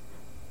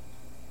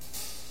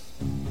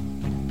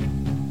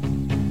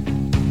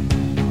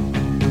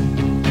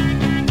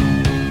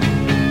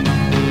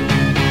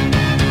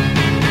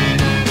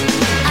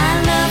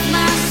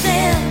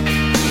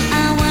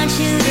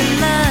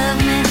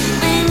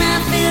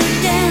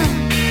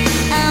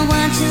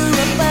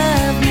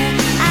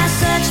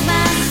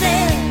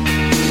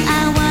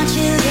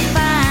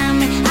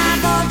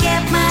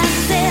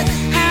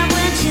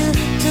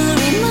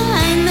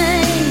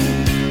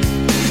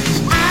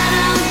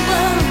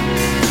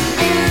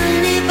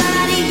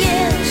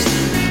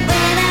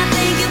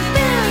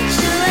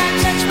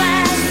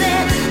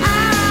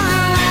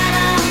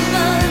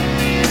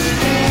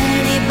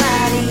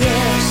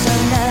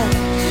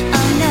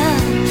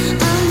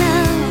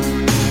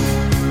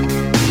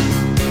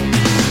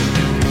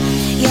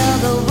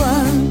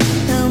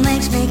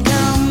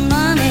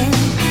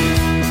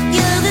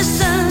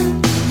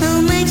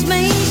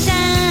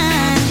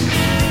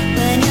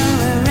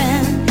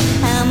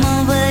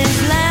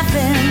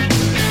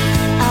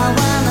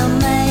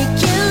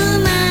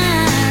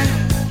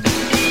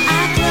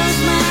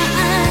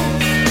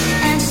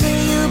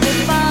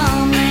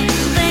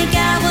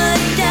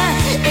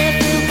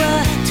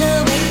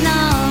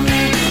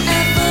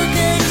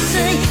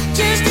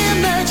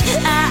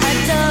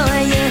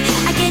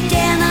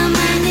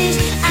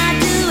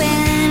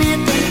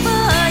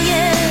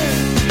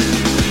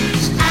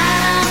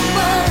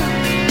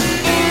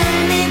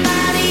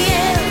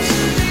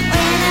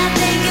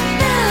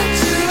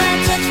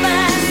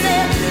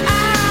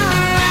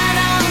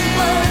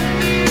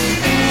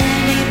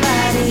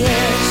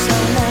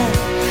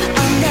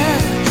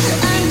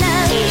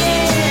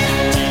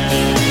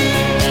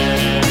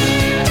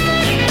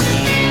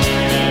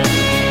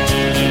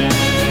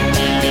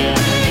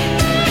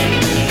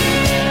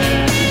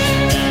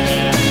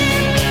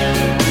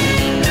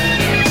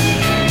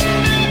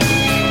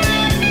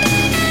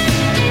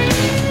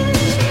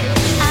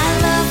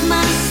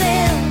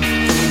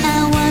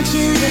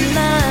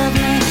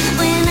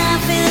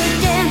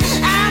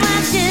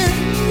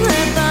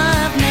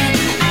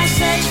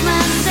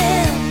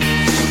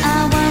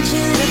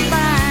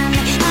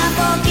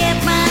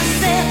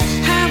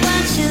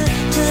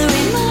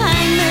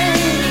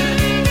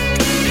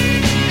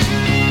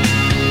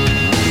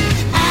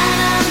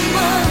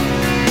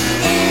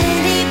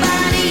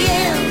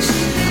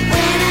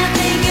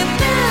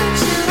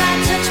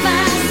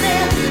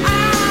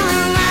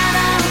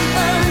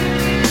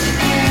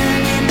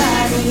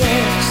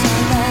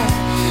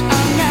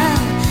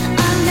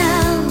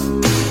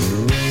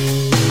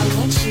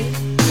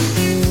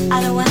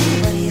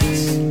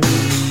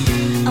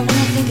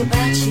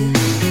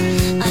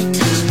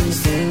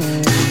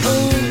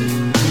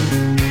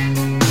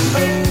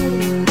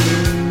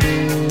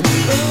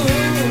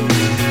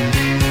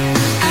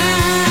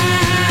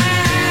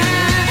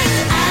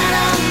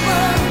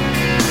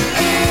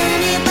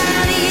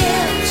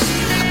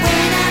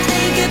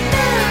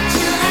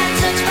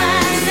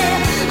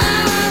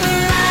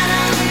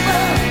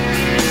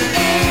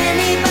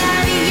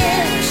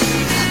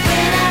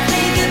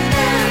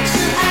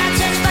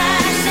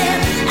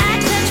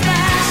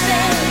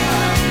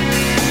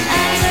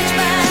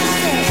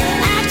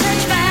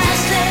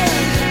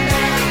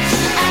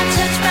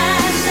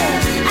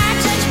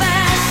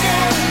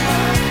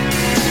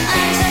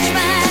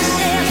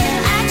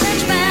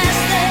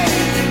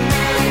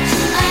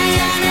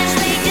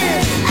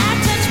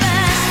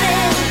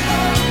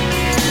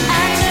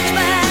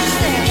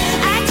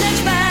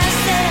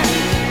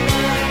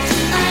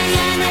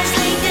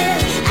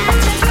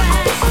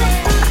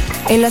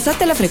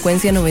 Enlazate a la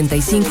frecuencia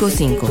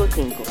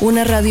 95.5,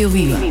 una radio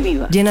viva,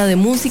 llena de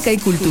música y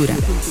cultura.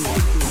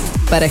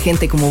 Para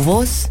gente como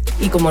vos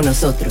y como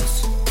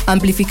nosotros.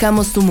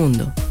 Amplificamos tu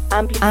mundo.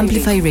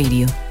 Amplify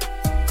Radio.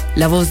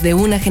 La voz de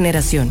una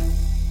generación.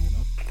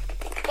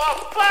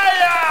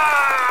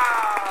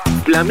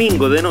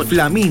 Flamingo de noche.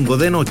 Flamingo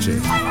de noche.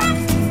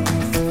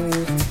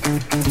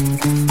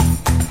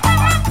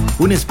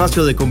 Un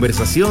espacio de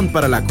conversación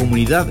para la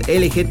comunidad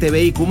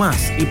LGTBIQ+,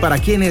 y para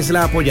quienes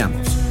la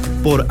apoyamos.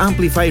 Por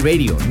Amplify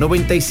Radio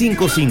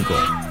 95.5.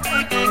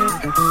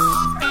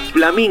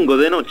 Flamingo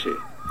de noche.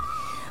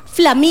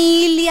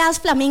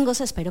 Flamilias,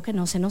 flamingos, espero que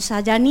no se nos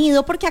hayan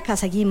ido porque acá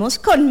seguimos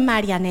con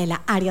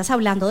Marianela Arias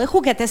hablando de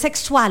juguetes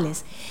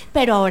sexuales.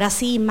 Pero ahora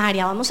sí,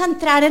 María, vamos a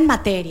entrar en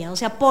materia, o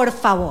sea, por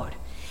favor.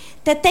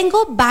 Te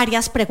tengo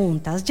varias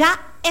preguntas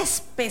ya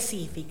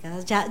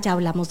específicas, ya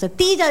hablamos de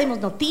ti, ya dimos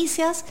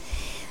noticias.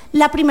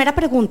 La primera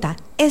pregunta,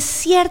 ¿es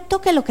cierto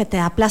que lo que te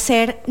da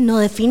placer no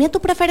define tu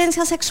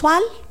preferencia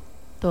sexual?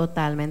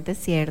 Totalmente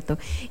cierto.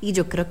 Y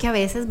yo creo que a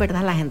veces,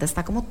 ¿verdad? La gente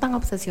está como tan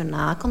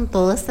obsesionada con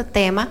todo este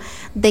tema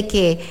de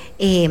que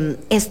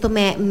esto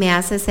me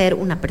hace ser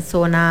una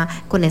persona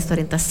con esta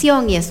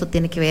orientación y esto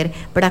tiene que ver,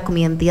 ¿verdad?, con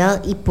mi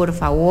identidad. Y por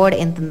favor,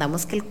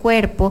 entendamos que el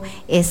cuerpo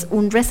es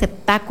un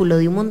receptáculo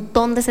de un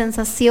montón de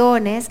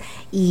sensaciones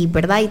y,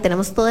 ¿verdad? Y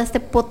tenemos todo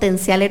este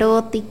potencial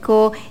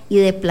erótico y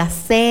de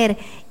placer.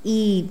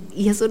 Y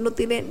eso no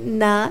tiene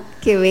nada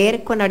que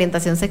ver con la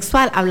orientación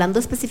sexual. Hablando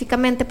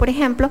específicamente, por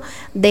ejemplo,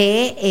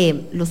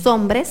 de los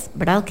hombres,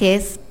 ¿verdad? Que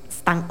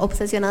están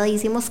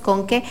obsesionadísimos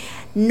con que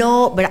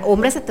no, ¿verdad?,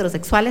 hombres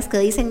heterosexuales que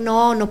dicen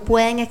no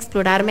pueden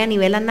explorarme a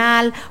nivel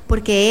anal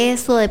porque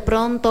eso de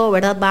pronto,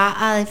 ¿verdad?, va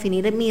a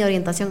definir mi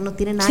orientación. No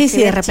tiene nada que ver. Sí,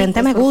 si de repente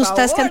chicos, me por gusta,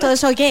 favor. es que entonces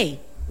soy gay.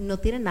 No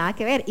tiene nada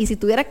que ver, y si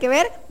tuviera que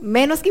ver,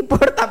 menos que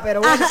importa,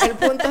 pero bueno, el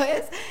punto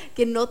es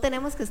que no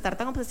tenemos que estar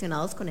tan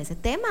obsesionados con ese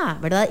tema,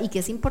 ¿verdad? Y que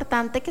es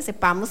importante que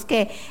sepamos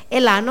que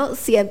el ano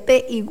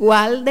siente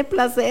igual de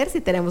placer si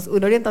tenemos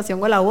una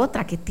orientación o la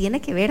otra, que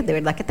tiene que ver, de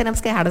verdad que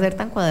tenemos que dejar de ser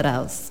tan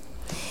cuadrados.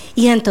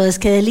 Y entonces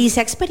qué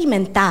delicia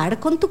experimentar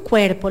con tu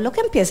cuerpo lo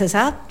que empieces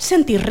a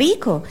sentir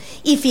rico.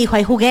 Y fijo,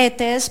 hay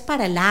juguetes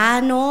para el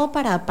ano,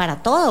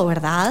 para todo,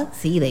 ¿verdad?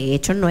 Sí, de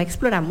hecho no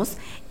exploramos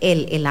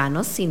el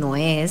ano si no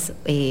es,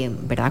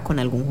 ¿verdad?, con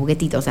algún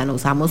juguetito. O sea, no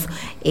usamos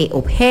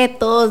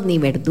objetos, ni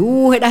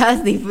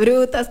verduras, ni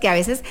frutas, que a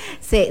veces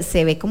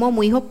se ve como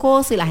muy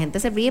jocoso y la gente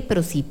se ríe,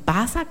 pero sí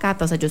pasa,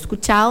 Cata. O sea, yo he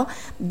escuchado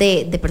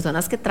de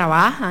personas que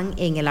trabajan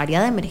en el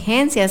área de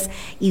emergencias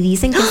y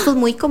dicen que esto es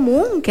muy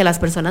común, que las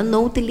personas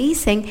no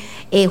utilicen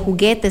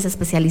juguetes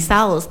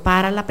especializados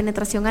para la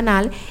penetración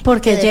anal.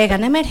 Porque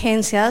llegan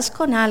emergencias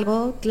con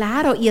algo.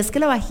 Claro, y es que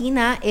la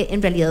vagina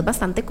en realidad es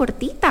bastante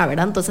cortita,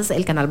 ¿verdad? Entonces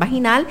el canal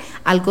vaginal,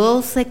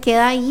 algo se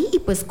queda ahí y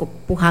pues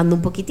pujando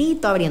un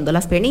poquitito, abriendo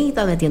las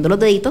piernitas, metiendo los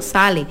deditos,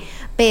 sale.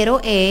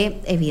 Pero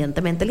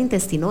evidentemente el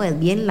intestino es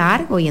bien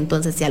largo y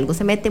entonces si algo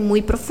se mete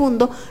muy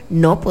profundo,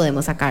 no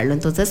podemos sacarlo.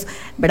 Entonces,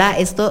 ¿verdad?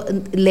 Esto,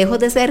 lejos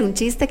de ser un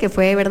chiste que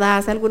fue, ¿verdad?,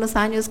 hace algunos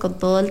años con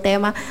todo el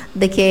tema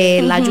de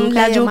que la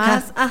yuca y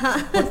demás,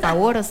 por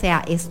favor, o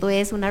sea, esto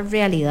es una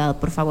realidad.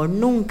 Por favor,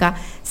 nunca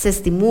se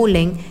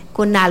estimulen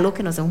con algo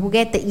que no sea un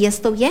juguete. Y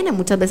esto viene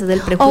muchas veces del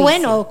prejuicio. O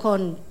bueno,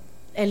 con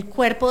el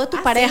cuerpo de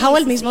tu pareja o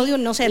el mismo de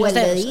un, no sé, o los el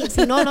dedos. dedito.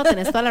 Sí, no,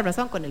 tenés toda la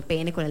razón, con el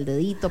pene, con el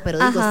dedito, pero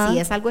digo, si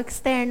es algo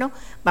externo,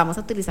 vamos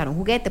a utilizar un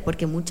juguete,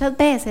 porque muchas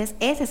veces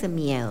es ese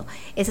miedo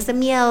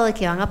de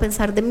que van a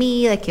pensar de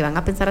mí, de que van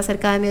a pensar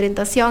acerca de mi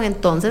orientación.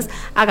 Entonces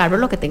agarro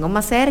lo que tengo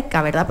más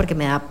cerca, ¿verdad?, porque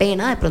me da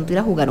pena de pronto ir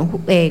a jugar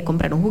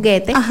comprar un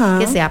juguete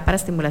que sea para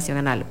estimulación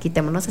anal.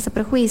 Quitémonos ese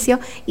prejuicio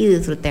y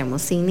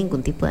disfrutemos sin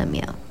ningún tipo de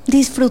miedo.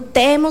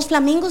 Disfrutemos,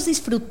 flamingos,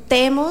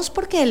 disfrutemos,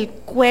 porque el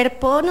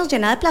cuerpo nos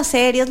llena de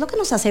placer y es lo que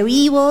nos hace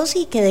vivos,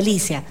 y qué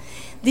delicia.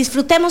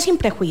 Disfrutemos sin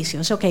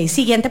prejuicios. Ok,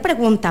 siguiente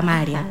pregunta,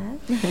 María.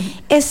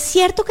 ¿Es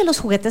cierto que los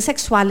juguetes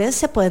sexuales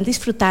se pueden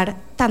disfrutar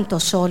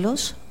tanto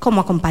solos como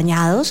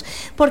acompañados?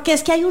 Porque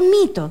es que hay un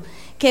mito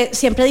que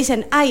siempre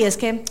dicen, ay, es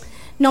que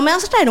no me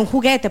vas a traer un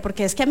juguete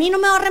porque es que a mí no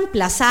me va a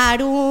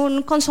reemplazar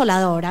un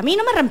consolador, a mí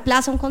no me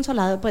reemplaza un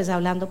consolador, pues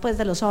hablando pues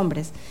de los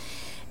hombres.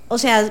 O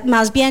sea,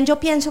 más bien yo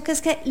pienso que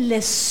es que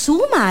le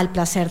suma al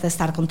placer de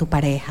estar con tu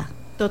pareja.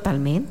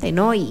 Totalmente,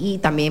 ¿no? Y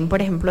también, por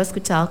ejemplo, he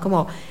escuchado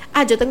como,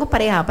 yo tengo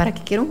pareja, ¿para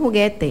qué quiero un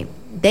juguete?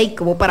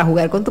 Como para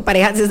jugar con tu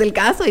pareja, si es el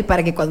caso, y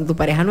para que cuando tu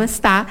pareja no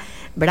está,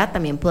 ¿verdad?,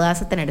 también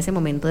puedas tener ese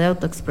momento de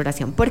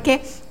autoexploración.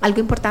 Porque algo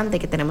importante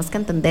que tenemos que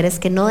entender es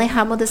que no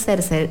dejamos de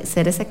ser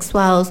seres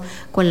sexuados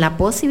con la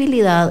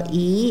posibilidad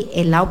y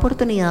la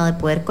oportunidad de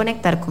poder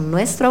conectar con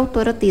nuestro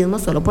autoerotismo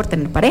solo por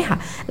tener pareja.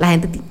 La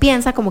gente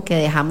piensa como que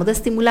dejamos de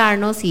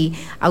estimularnos y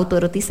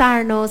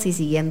autoerotizarnos y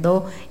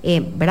siguiendo,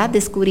 ¿verdad?,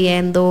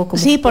 descubriendo.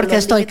 Como sí, porque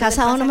estoy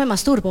casado, no me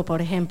masturbo,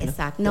 por ejemplo.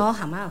 Exacto. No,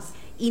 jamás.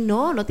 Y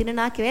no tiene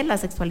nada que ver, la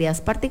sexualidad es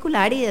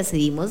particular y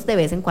decidimos de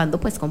vez en cuando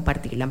pues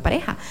compartirla en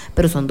pareja,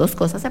 pero son dos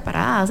cosas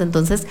separadas.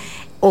 Entonces,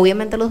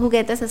 obviamente los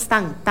juguetes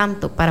están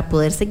tanto para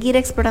poder seguir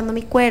explorando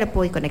mi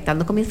cuerpo y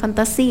conectando con mis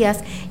fantasías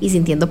y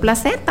sintiendo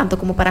placer, tanto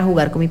como para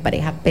jugar con mi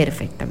pareja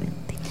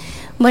perfectamente.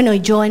 Bueno,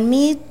 yo en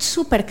mi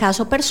super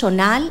caso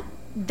personal,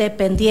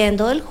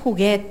 dependiendo del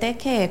juguete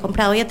que he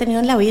comprado y he tenido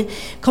en la vida,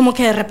 como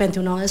que de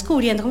repente uno va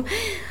descubriendo como,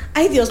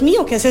 ay, Dios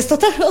mío, ¿qué es esto?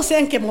 O sea,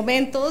 ¿en qué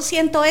momento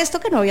siento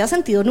esto que no había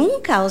sentido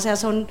nunca? O sea,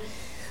 son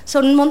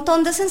un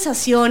montón de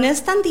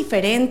sensaciones tan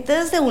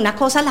diferentes de una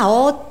cosa a la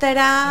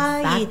otra.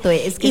 Exacto,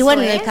 es que y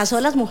bueno, en el caso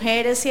de las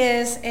mujeres, si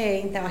es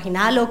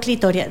intravaginal o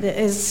clitorial,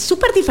 es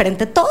súper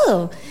diferente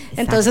todo.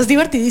 Exacto. Entonces es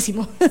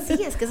divertidísimo.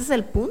 Sí, es que ese es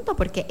el punto,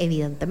 porque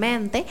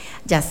evidentemente,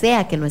 ya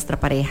sea que nuestra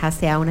pareja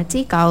sea una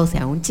chica o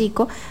sea un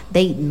chico,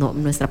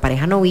 nuestra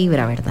pareja no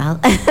vibra, ¿verdad?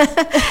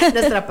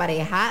 Nuestra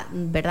pareja,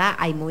 ¿verdad?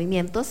 Hay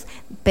movimientos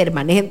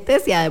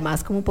permanentes y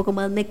además como un poco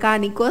más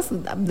mecánicos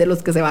de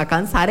los que se va a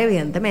cansar,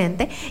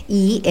 evidentemente,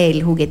 y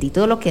el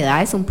juguetito lo que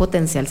da es un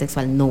potencial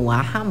sexual. No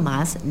va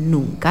jamás,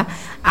 nunca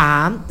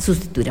a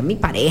sustituir a mi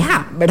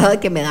pareja, ¿verdad?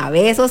 Que me da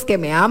besos, que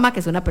me ama,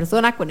 que es una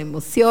persona con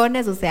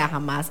emociones, o sea,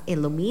 jamás es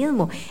lo mismo.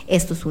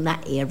 Esto es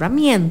una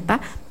herramienta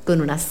con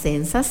una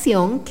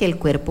sensación que el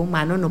cuerpo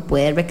humano no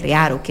puede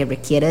recrear o que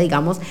requiere,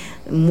 digamos,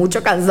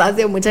 mucho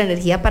cansancio, mucha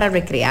energía para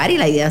recrear, y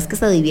la idea es que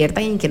se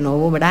diviertan y que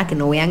no, ¿verdad? Que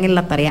no vean en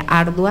la tarea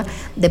ardua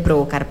de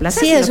provocar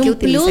placer. Sí, es sino un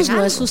que utilicen plus, no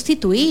algo. es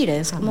sustituir,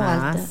 es como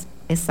Jamás.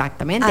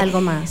 Exactamente. algo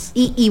más.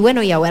 Y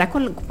bueno, y ahora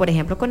por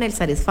ejemplo con el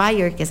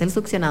Satisfyer, que es el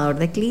succionador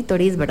de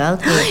clítoris, ¿verdad?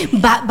 Que,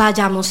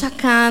 Vayamos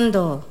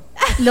sacando.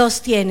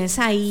 ¿Los tienes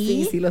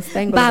ahí? Sí, los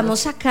tengo. Vamos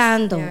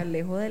sacando. Me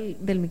alejo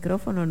del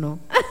micrófono, no.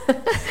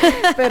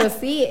 Pero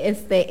sí,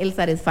 el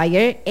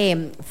Satisfyer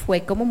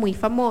fue como muy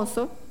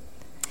famoso.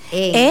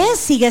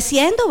 Sigue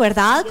siendo,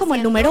 ¿verdad? Sigue Como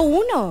el siendo. número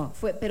 1.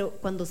 Pero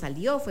cuando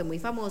salió fue muy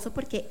famoso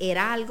porque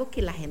era algo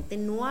que la gente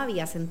no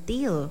había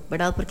sentido,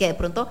 ¿verdad? Porque de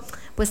pronto,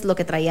 pues lo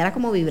que traía era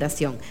como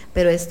vibración,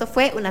 pero esto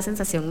fue una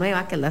sensación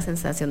nueva, que es la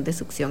sensación de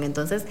succión.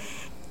 Entonces,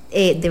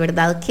 de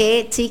verdad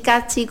que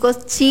chicas,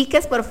 chicos,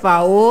 chiques, por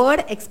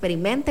favor,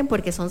 experimenten,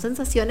 porque son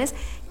sensaciones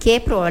que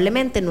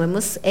probablemente no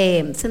hemos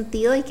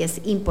sentido y que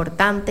es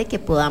importante que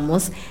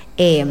podamos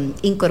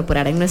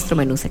incorporar en nuestro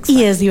menú sexual.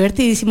 Y es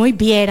divertidísimo, y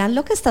vieran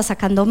lo que está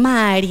sacando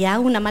María,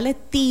 una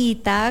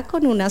maletita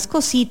con unas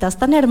cositas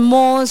tan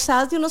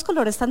hermosas, de unos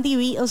colores tan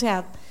divinos, o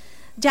sea,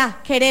 ya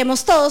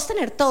queremos todos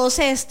tener todos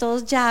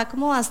estos, ya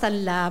como hasta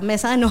en la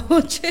mesa de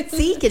noche.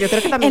 Sí, que yo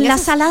creo que también en la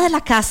eso- sala de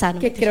la casa, ¿no?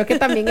 Que creo que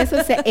también eso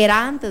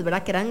era antes,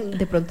 ¿verdad? Que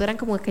de pronto eran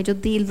como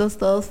aquellos dildos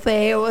todos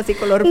feos y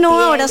color No,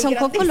 piel ahora y son con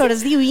grandísimos.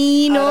 colores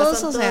divinos, Ahora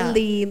son o todos sea,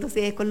 lindos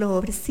y de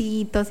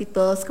colorcitos y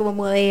todos como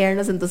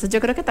modernos. Entonces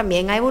yo creo que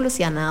también ha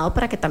evolucionado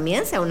para que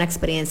también sea una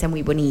experiencia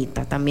muy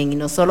bonita también, y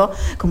no solo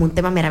como un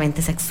tema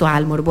meramente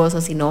sexual, morboso,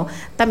 sino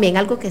también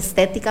algo que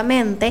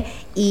estéticamente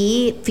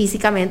y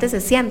físicamente se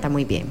sienta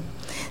muy bien.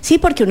 sí,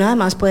 porque uno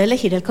además puede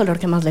elegir el color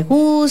que más le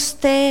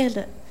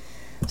guste.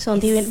 Son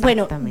divinos.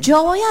 Bueno, Exactamente.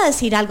 yo voy a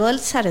decir algo del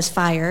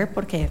Satisfyer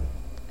porque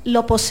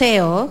lo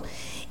poseo,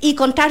 y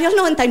contrario al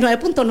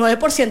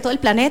 99.9% del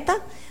planeta,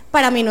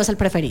 para mí no es el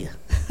preferido.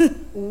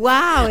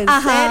 Wow, ¿en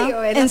Ajá,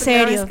 serio? Es en la primera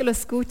serio. vez que lo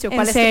escucho. En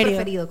 ¿Cuál es serio. tu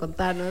preferido?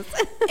 Contanos.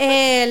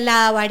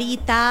 La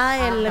varita,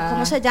 Ajá,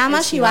 ¿cómo se llama?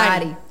 el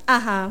shibari. Shibari.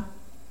 Ajá.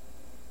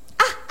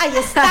 Ahí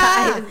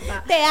está. Ahí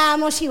está. Te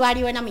amo,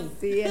 Shibari, ven a mí.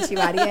 Sí, el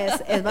shibari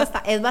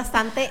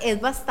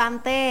es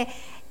bastante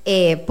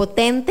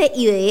potente,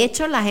 y de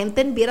hecho la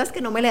gente, vieras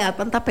que no me le da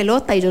tanta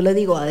pelota, y yo le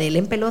digo, adele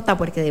en pelota,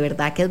 porque de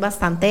verdad que es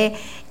bastante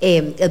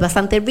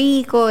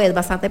rico, es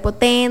bastante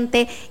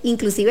potente.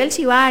 Inclusive el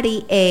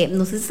shibari,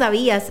 no sé si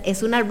sabías,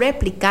 es una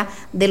réplica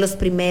de los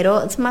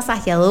primeros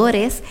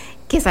masajeadores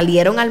que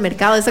salieron al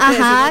mercado. Eso Ajá,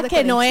 decimos de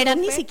que no con el eran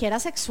ni chupe. siquiera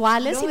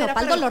sexuales, No, sino era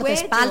para el para el dolor de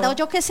cuello. espalda o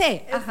yo qué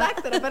sé. Ajá.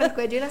 Exacto, era para el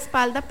cuello y la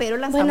espalda, pero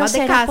las Bueno, amas de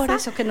será casa por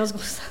eso que nos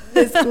gusta.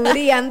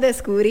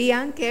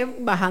 descubrían que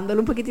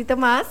bajándolo un poquitito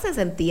más se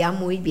sentía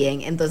muy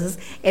bien. Entonces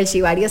el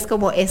shibari es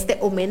como este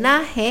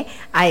homenaje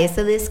a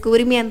ese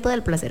descubrimiento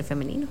del placer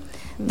femenino.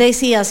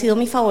 Daisy ha sido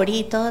mi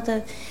favorito.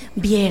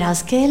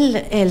 Vieras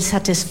que el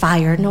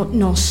Satisfyer,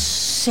 no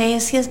sé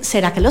si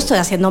será que lo estoy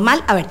haciendo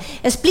mal. A ver,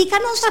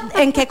 explícanos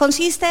en qué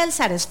consiste el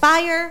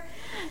Satisfyer.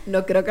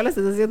 No creo que lo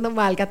estés haciendo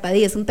mal,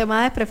 Catadí, es un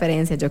tema de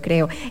preferencia, yo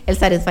creo. El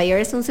Satisfyer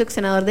es un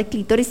succionador de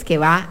clítoris que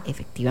va,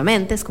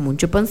 efectivamente, es como un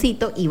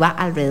chuponcito y va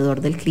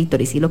alrededor del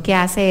clítoris, y lo que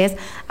hace es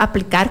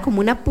aplicar como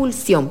una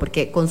pulsión,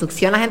 porque con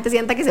succión la gente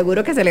sienta que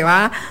seguro que se le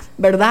va,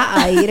 ¿verdad?,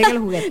 a ir en el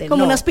juguete. Como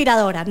No. una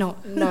aspiradora, no.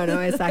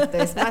 No, exacto.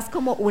 Es más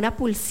como una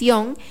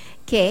pulsión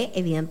que,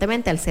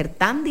 evidentemente, al ser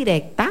tan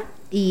directa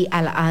y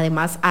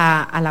además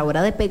a la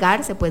hora de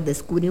pegarse, pues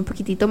descubre un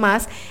poquitito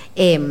más.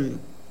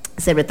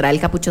 Se retrae el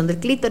capuchón del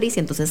clítoris y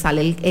entonces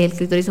sale el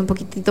clítoris un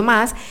poquitito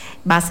más,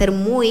 va a ser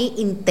muy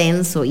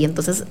intenso, y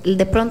entonces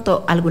de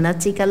pronto a algunas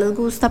chicas les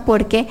gusta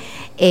porque,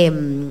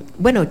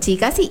 bueno,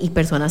 chicas y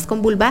personas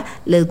con vulva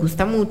les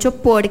gusta mucho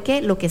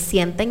porque lo que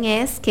sienten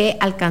es que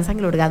alcanzan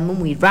el orgasmo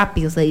muy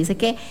rápido. Se dice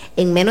que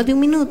en menos de un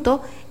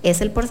minuto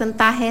es el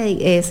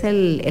porcentaje, es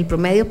el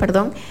promedio,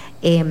 perdón,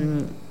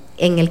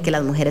 en el que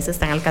las mujeres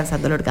están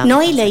alcanzando el orgasmo.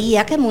 No, y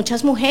leía que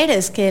muchas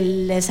mujeres que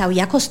les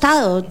había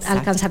costado Exacto.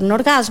 alcanzar un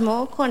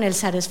orgasmo con el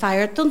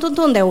Satisfyer, tun,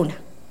 de una.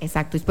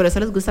 Exacto, y por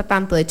eso les gusta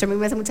tanto. De hecho, a mí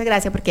me hace mucha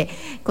gracia porque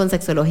con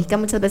Sexológica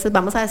muchas veces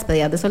vamos a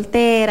despedidas de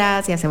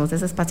solteras y hacemos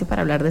ese espacio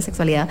para hablar de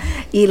sexualidad,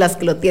 y las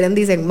que lo tienen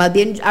dicen, más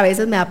bien a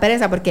veces me da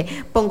pereza porque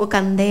pongo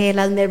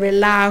candelas, me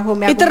relajo,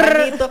 me hago un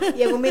bañito,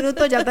 y en un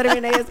minuto ya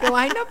terminé y es como,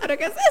 ay no, pero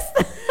 ¿qué es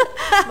esto?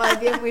 Más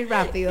bien muy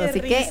rápido, Qué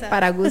así risa. que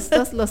para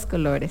gustos los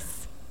colores.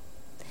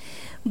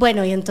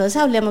 Bueno, y entonces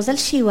hablemos del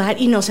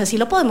Shibari, y no sé si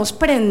lo podemos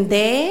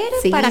prender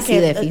Sí, para sí,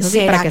 que, de fijo, sí,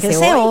 ¿será para que se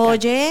oiga.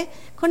 oye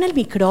con el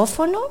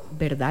micrófono?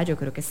 ¿Verdad? Yo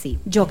creo que sí.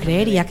 Yo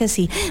creería que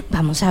sí.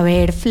 Vamos a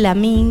ver,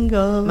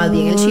 flamingos. Más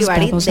bien el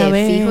shibari vamos a de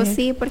ver. fijo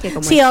sí, porque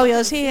como Sí, es-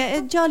 obvio, sí,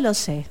 yo lo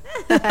sé.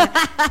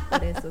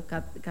 por eso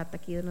Cata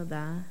aquí nos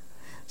da...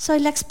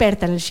 Soy la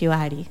experta en el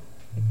shibari.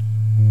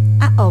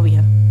 Ah,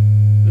 obvio.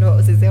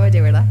 Sí se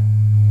oye, ¿verdad?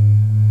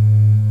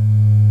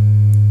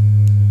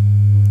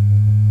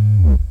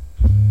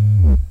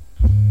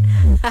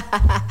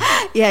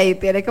 Y ahí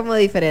tiene como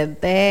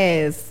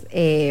diferentes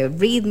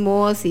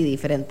ritmos y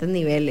diferentes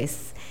niveles.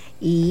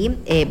 Y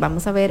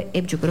vamos a ver,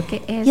 yo creo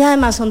que es... Y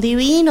además son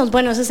divinos.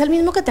 Bueno, ese es el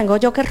mismo que tengo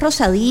yo, que es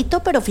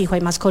rosadito, pero fijo,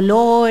 hay más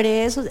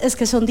colores. Es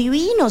que son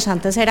divinos.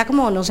 Antes era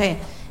como, no sé,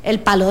 el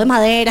palo de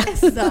madera.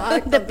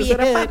 Exacto, de entonces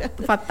era piedra.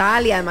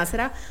 fatal, y además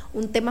era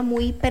un tema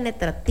muy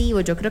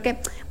penetrativo. Yo creo que,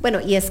 bueno,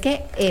 y es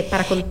que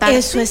para contar...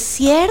 Eso es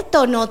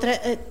cierto, no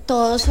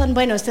todos son,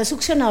 bueno, este es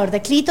succionador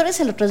de clítoris,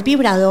 el otro es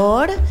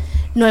vibrador.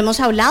 No hemos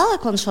hablado de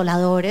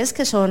consoladores,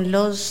 que son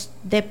los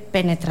de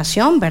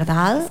penetración,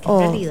 ¿verdad? Es que en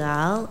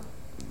realidad,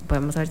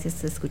 podemos ver si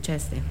se escucha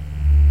este.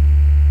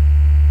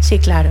 Sí,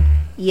 claro.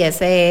 Y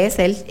ese es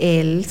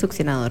el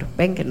succionador.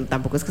 Ven que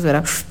tampoco es que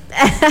suena,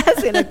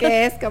 sino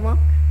que es como...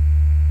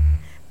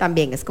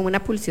 También es como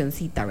una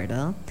pulsioncita,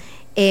 ¿verdad?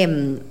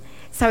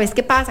 ¿Sabes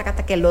qué pasa,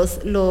 Cata? Que los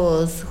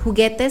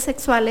juguetes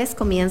sexuales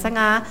comienzan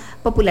a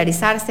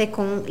popularizarse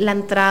con la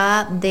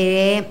entrada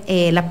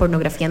de la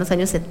pornografía en los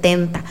años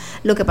 70.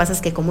 Lo que pasa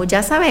es que, como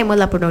ya sabemos,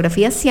 la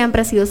pornografía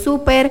siempre ha sido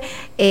súper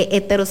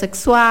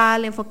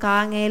heterosexual,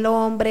 enfocada en el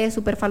hombre,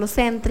 súper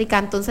falocéntrica.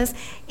 Entonces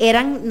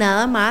eran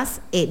nada más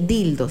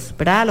dildos,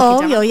 ¿verdad? Lo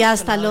que Obvio, y llaman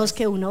hasta los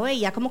que uno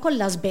veía como con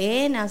las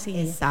venas. Y...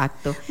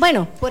 Exacto.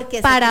 Bueno,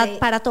 Porque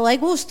para todo hay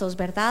gustos,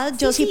 ¿verdad?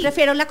 Yo sí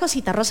prefiero la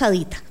cosita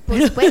rosadita.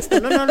 Por supuesto,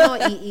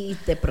 no. Y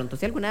de pronto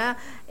si alguna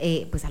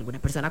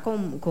persona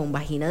con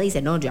vagina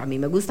dice, no, a mí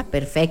me gusta,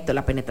 perfecto,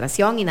 la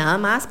penetración y nada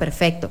más,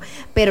 perfecto.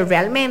 Pero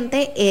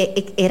realmente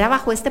era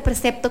bajo este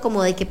precepto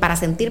como de que para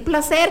sentir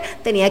placer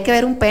tenía que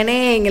haber un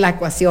pene en la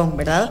ecuación,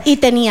 ¿verdad? Y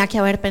tenía que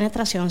haber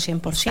penetración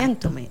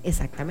 100%.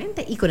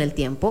 Exactamente. Y con el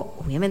tiempo,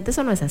 obviamente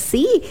eso no es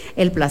así.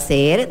 El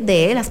placer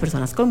de las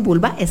personas con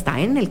vulva está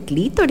en el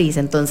clítoris.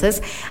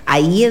 Entonces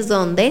ahí es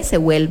donde se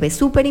vuelve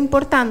súper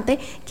importante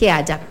que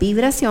haya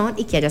vibración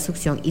y que haya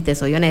succión. Y te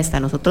soy honesta,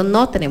 nosotros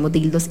no tenemos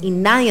dildos y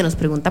nadie nos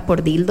pregunta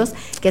por dildos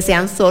que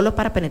sean solo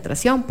para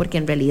penetración, porque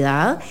en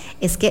realidad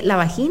es que la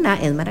vagina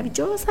es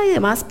maravillosa y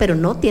demás, pero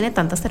no tiene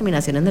tantas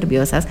terminaciones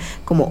nerviosas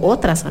como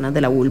otras zonas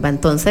de la vulva.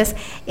 Entonces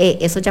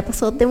eso ya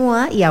pasó de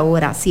moda y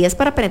ahora si es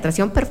para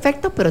penetración,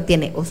 perfecto, pero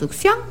tiene o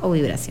succión o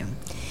vibración.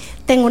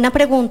 Tengo una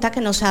pregunta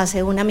que nos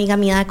hace una amiga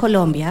mía de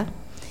Colombia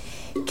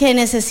que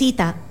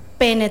necesita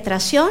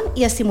penetración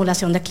y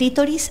estimulación de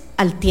clítoris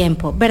al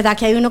tiempo, ¿verdad?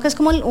 Que hay uno que es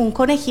como un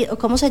conejito,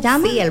 ¿cómo se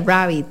llama? Sí, el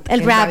rabbit.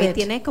 El rabbit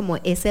tiene como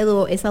esa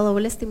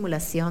doble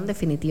estimulación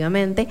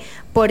definitivamente,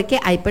 porque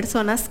hay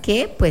personas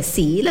que pues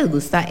sí les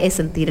gusta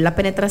sentir la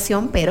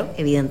penetración, pero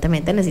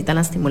evidentemente necesitan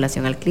la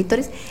estimulación al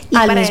clítoris y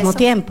al para mismo eso,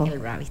 tiempo. el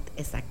rabbit,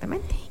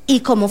 exactamente. ¿Y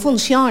cómo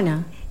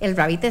funciona? El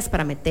rabbit es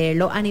para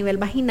meterlo a nivel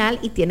vaginal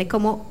y tiene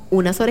como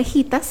unas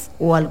orejitas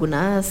o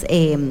algunas,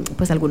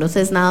 pues algunos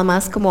es nada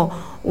más como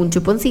un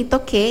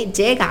chuponcito que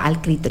llega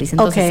al clítoris.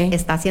 Entonces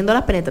está haciendo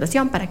la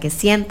penetración para que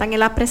sientan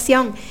la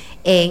presión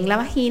en la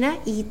vagina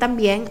y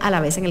también a la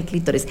vez en el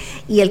clítoris.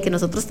 Y el que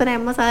nosotros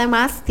tenemos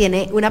además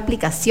tiene una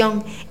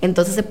aplicación,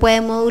 entonces se puede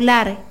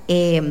modular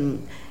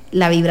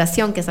la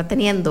vibración que está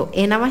teniendo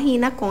en la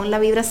vagina con la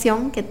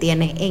vibración que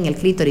tiene en el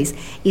clítoris,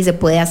 y se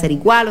puede hacer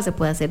igual o se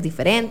puede hacer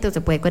diferente o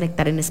se puede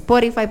conectar en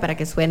Spotify para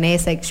que suene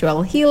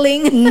sexual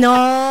healing.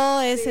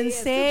 No, ¿es en es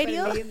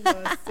serio? lindo,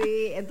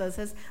 sí,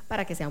 entonces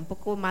para que sea un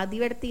poco más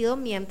divertido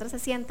mientras se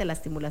siente la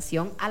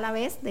estimulación a la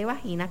vez de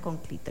vagina con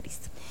clítoris.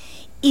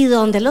 ¿Y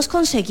dónde los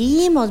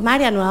conseguimos,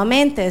 María?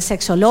 Nuevamente,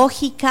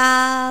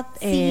 Sexológica,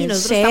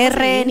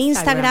 CR en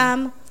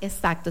Instagram.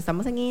 Exacto,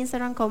 estamos en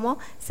Instagram como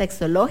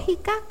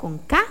Sexológica con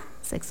K,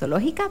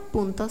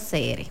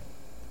 sexológica.cr.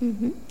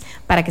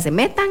 Para que se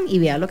metan y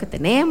vean lo que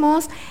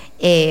tenemos,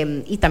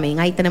 y también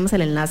ahí tenemos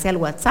el enlace al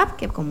WhatsApp,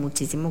 que con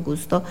muchísimo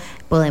gusto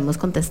podemos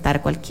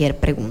contestar cualquier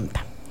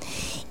pregunta.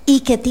 ¿Y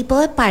qué tipo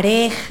de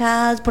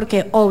parejas?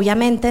 Porque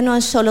obviamente no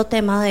es solo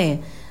tema de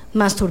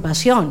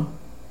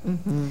masturbación.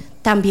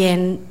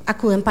 También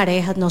acuden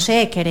parejas, no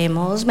sé,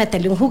 queremos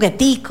meterle un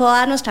juguetico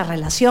a nuestra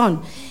relación.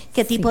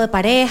 ¿Qué tipo de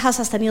parejas?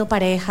 ¿Has tenido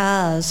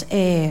parejas,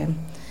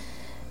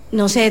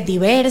 no sé,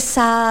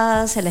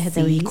 diversas,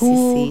 LGTBIQ?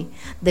 Sí.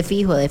 De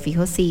fijo,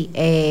 sí.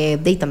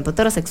 De tanto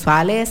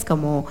heterosexuales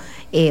como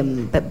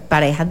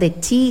parejas de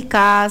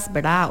chicas,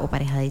 ¿verdad? O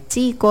parejas de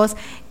chicos.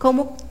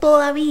 Como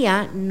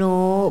todavía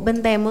no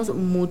vendemos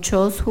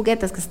muchos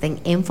juguetes que estén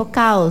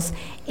enfocados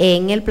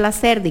en el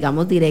placer,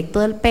 digamos, directo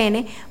del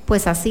pene,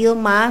 pues ha sido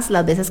más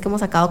las veces que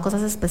hemos sacado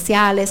cosas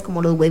especiales,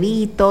 como los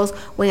huevitos,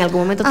 o en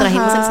algún momento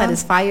trajimos el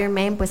Satisfyer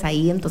Man, pues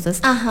ahí entonces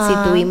sí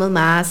tuvimos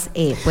más,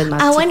 pues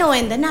más chicos. Bueno,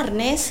 ¿venden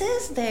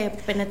arneses de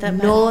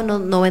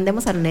penetración? No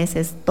vendemos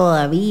arneses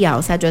todavía,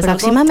 o sea,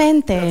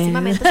 próximamente es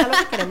algo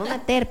que queremos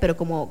meter, pero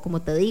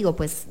como te digo,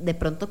 pues de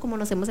pronto como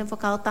nos hemos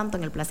enfocado tanto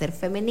en el placer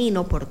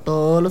femenino por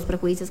todos los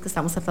prejuicios que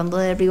estamos tratando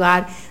de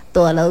derribar,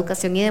 toda la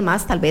educación y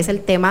demás, tal vez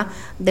el tema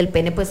del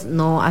pene pues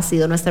no ha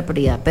sido nuestra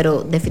prioridad,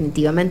 pero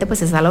definitivamente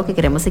pues es algo que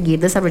queremos seguir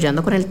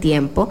desarrollando con el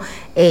tiempo,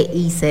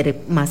 y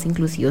ser más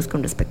inclusivos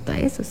con respecto a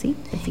eso, ¿sí?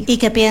 ¿Y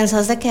qué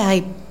piensas de que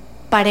hay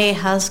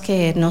parejas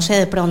que, no sé,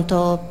 de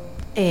pronto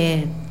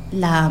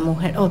la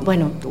mujer, o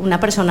bueno, una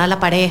persona, la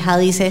pareja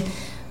dice,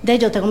 de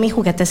yo tengo mi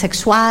juguete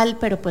sexual,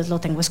 pero pues lo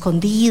tengo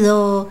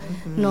escondido,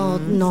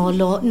 no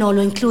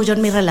lo incluyo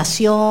en mi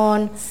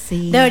relación.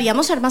 Sí.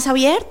 Deberíamos ser más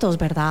abiertos,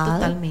 ¿verdad?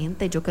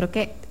 Totalmente, yo creo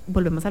que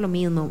volvemos a lo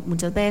mismo,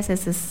 muchas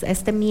veces es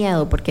este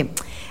miedo, porque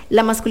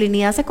la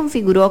masculinidad se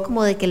configuró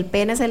como de que el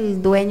pene es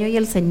el dueño y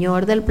el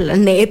señor del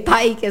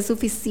planeta y que es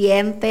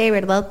suficiente,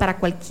 ¿verdad?, para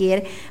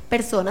cualquier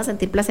persona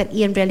sentir placer,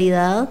 y en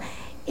realidad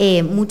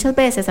muchas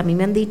veces a mí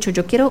me han dicho,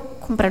 yo quiero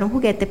comprar un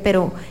juguete,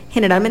 pero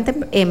generalmente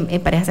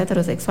en parejas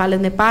heterosexuales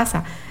me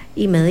pasa,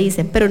 y me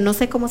dicen, pero no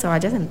sé cómo se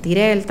vaya a sentir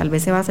él, tal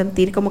vez se va a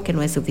sentir como que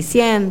no es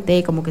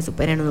suficiente, como que su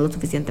pene no es lo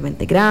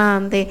suficientemente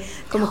grande,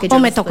 como que yo O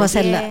no me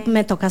estoy bien.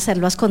 me toca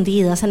hacerlo a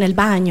escondidas en el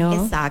baño.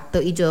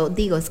 Exacto, y yo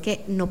digo, es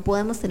que no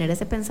podemos tener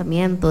ese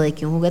pensamiento de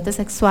que un juguete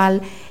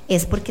sexual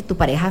es porque tu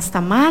pareja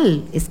está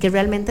mal, es que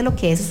realmente lo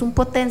que es un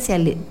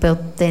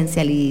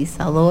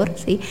potencializador,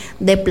 ¿sí?,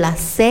 de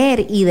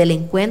placer y del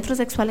encuentro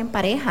sexual en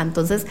pareja.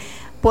 Entonces,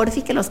 por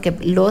si que los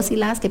y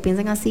las que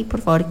piensen así,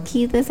 por favor,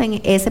 quítense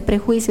ese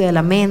prejuicio de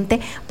la mente,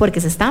 porque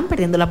se están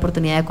perdiendo la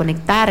oportunidad de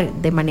conectar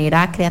de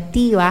manera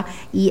creativa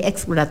y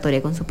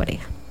exploratoria con su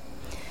pareja.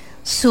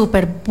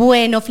 Súper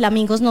bueno,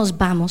 flamingos, nos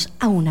vamos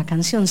a una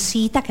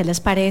cancioncita, ¿qué les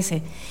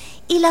parece?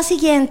 Y la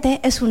siguiente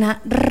es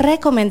una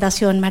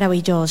recomendación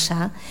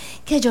maravillosa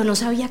que yo no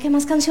sabía qué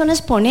más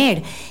canciones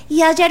poner.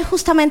 Y ayer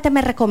justamente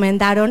me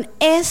recomendaron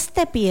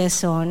este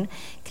piezón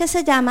que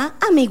se llama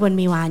Amigo en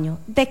mi baño,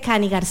 de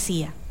Cani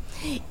García.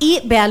 Y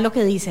vean lo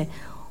que dice: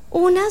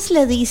 unas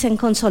le dicen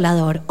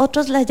consolador,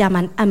 otros le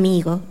llaman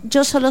amigo.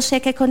 Yo solo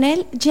sé que con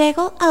él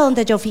llego a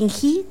donde yo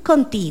fingí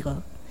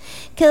contigo.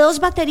 Que 2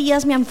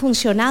 baterías me han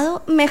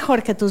funcionado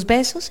mejor que tus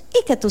besos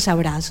y que tus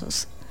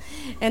abrazos.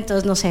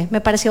 Entonces, no sé,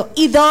 me pareció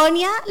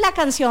idónea la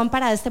canción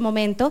para este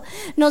momento.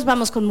 Nos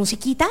vamos con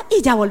musiquita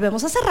y ya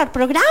volvemos a cerrar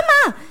programa.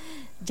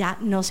 Ya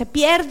no se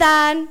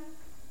pierdan.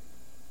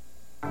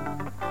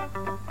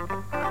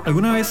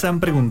 ¿Alguna vez se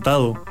han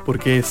preguntado por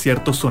qué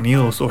ciertos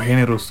sonidos o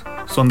géneros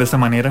son de esa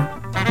manera?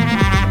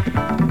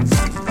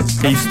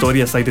 ¿Qué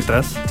historias hay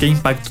detrás? ¿Qué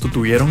impacto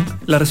tuvieron?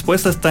 La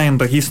respuesta está en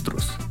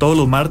Registros, todos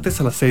los martes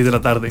a las 6 de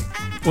la tarde.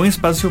 Un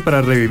espacio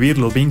para revivir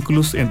los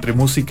vínculos entre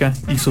música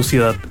y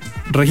sociedad.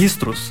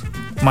 Registros,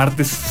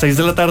 martes 6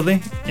 de la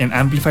tarde en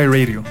Amplify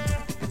Radio.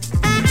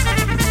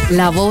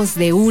 La voz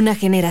de una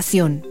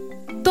generación.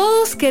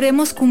 Todos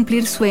queremos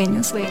cumplir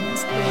sueños.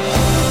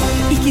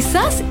 Y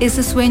quizás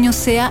ese sueño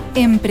sea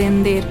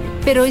emprender,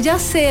 pero ya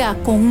sea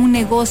con un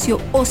negocio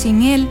o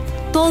sin él,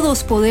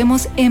 todos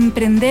podemos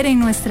emprender en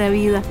nuestra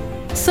vida.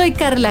 Soy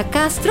Carla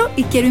Castro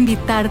y quiero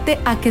invitarte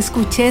a que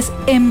escuches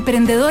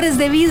Emprendedores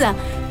de Vida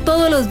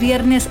todos los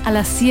viernes a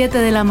las 7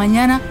 de la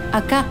mañana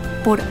acá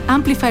por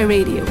Amplify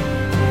Radio.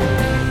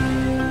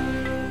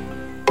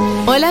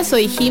 Hola,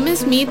 soy Jim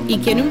Smith y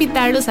quiero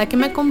invitarlos a que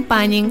me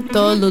acompañen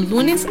todos los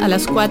lunes a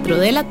las 4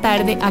 de la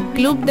tarde a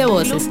Club de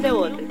Voces,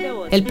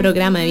 el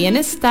programa de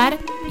bienestar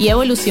y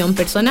evolución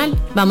personal.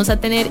 Vamos a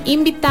tener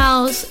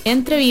invitados,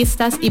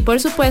 entrevistas y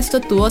por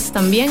supuesto tu voz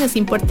también es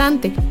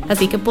importante,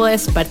 así que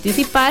puedes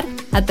participar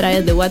a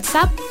través de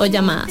WhatsApp o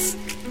llamadas.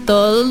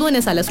 Todos los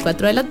lunes a las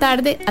 4 de la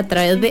tarde a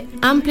través de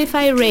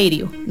Amplify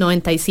Radio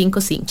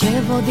 95.5.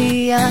 Llevo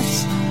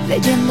días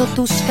leyendo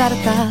tus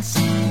cartas,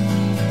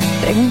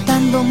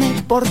 preguntándome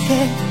por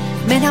qué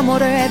me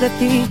enamoré de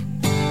ti.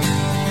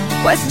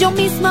 Pues yo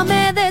misma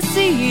me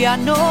decía,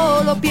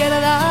 no lo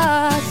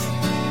pierdas,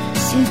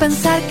 sin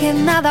pensar que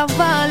nada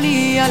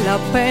valía la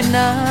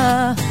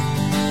pena.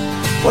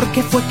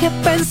 Porque fue que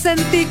pensé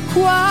en ti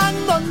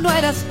cuando no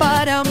eras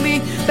para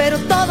mí, pero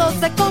todo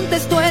se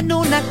contestó en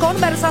una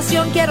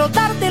conversación. Quiero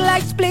darte la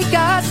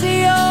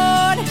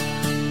explicación.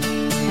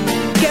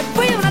 Que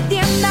fui a una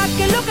tienda,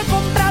 que lo que he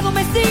comprado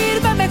me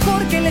sirve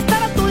mejor que el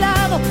estar a tu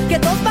lado. Que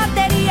 2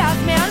 baterías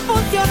me han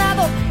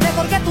funcionado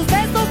mejor que tus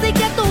besos y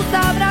que tus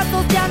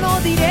abrazos. Ya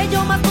no diré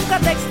yo más nunca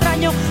te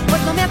extraño,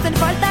 pues no me hacen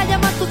falta ya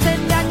más tus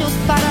engaños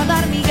para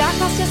dar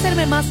migajas y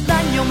hacerme más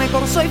daño.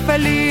 Mejor soy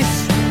feliz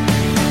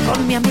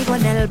con mi amigo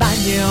en el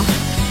baño.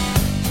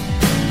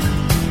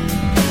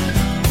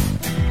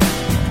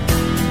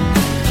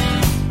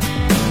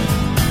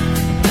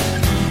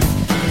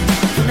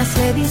 Unas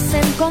le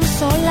dicen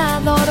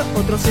consolador,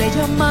 otros le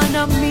llaman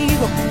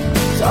amigo.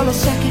 Solo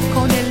sé que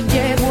con él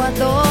llego a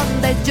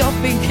donde yo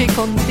fingí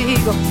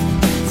contigo.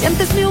 Si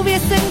antes me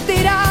hubiesen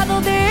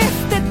tirado de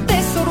este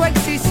tesoro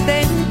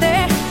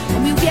existente, no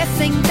me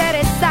hubiese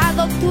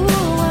interesado tu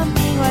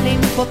amigo el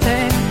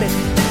impotente.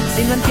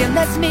 Si no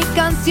entiendes mi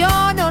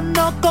canción o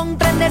no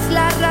comprendes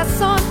la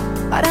razón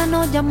para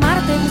no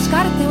llamarte,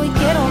 buscarte, hoy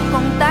quiero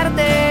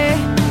contarte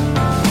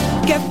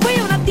que fui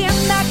a una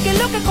tienda, que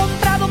lo que he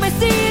comprado me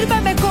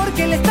sirve mejor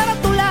que el estar a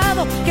tu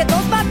lado. Que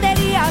 2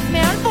 baterías me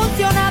han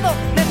funcionado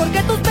mejor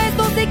que tus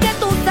besos y que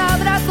tus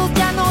abrazos.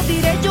 Ya no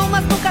diré yo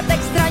más nunca te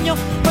extraño,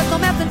 pues no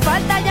me hacen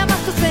falta ya más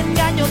tus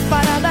engaños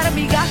para dar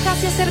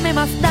migajas y hacerme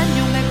más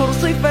daño. Mejor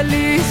soy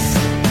feliz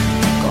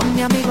con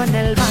mi amigo en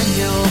el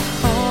baño.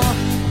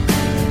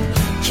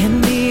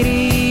 ¿Quién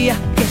diría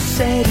que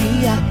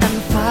sería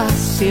tan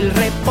fácil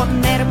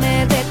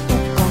reponerme de tu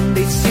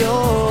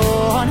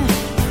condición?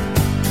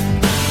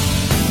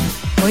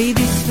 Hoy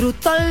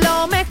disfruto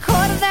lo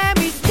mejor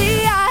de mis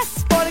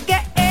días porque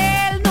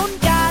él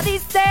nunca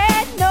dice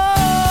no,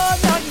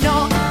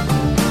 no, no.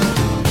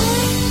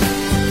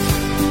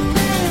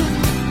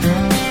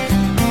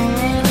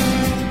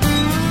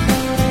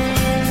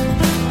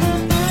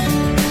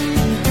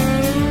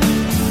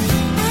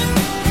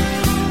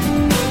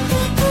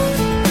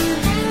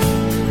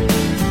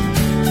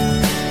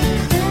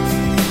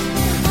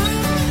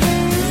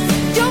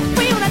 Yo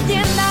fui a una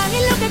tienda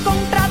y lo que he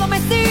comprado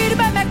me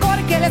sirve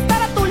mejor que el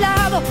estar a tu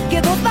lado,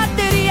 que dos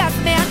baterías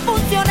me han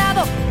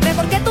funcionado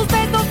mejor que tus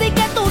besos y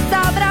que tus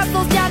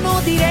abrazos. Ya no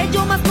diré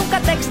yo más nunca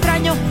te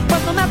extraño,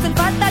 cuando me hacen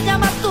falta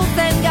llamar tus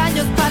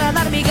engaños para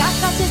dar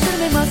migajas y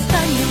hacerme más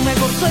daño.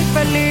 Mejor soy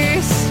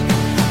feliz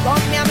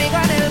con mi amigo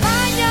en el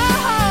baño.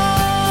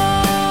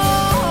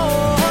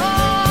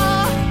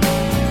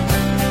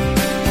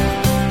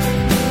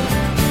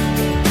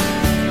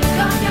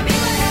 Con mi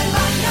amigo en el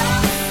baño.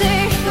 Sí,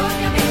 con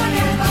mi amigo en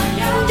el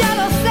baño. Ya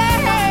lo sé.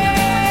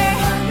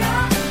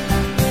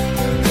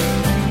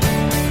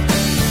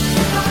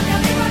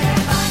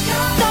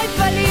 Soy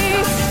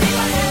feliz,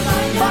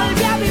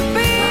 volví a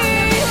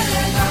vivir,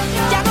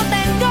 ya no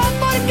tengo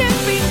por qué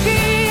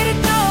fingir,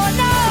 no,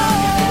 no.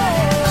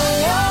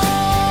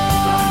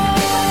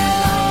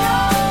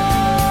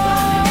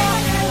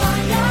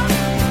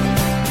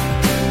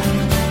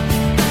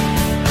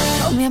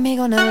 Con mi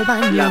amigo en el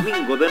baño.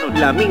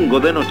 Flamingo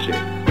de noche.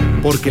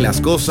 Porque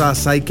las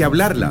cosas hay que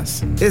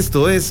hablarlas.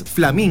 Esto es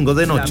Flamingo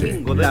de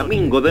noche.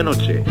 Flamingo de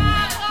noche.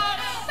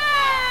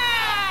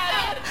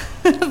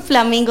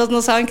 Flamingos,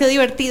 no saben qué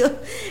divertido.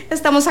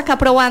 Estamos acá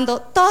probando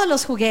todos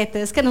los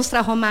juguetes que nos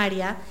trajo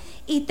María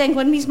y tengo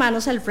en mis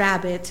manos el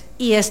rabbit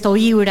y esto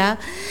vibra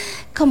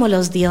como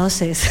los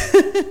dioses.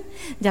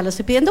 Ya lo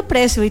estoy pidiendo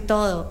precio y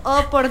todo.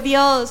 Oh, por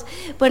Dios.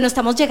 Bueno,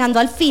 estamos llegando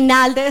al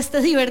final de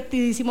este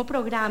divertidísimo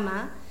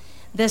programa.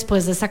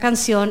 Después de esta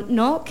canción,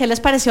 ¿no? ¿Qué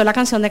les pareció la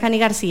canción de Cani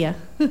García?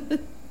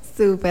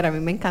 Súper, a mí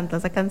me encanta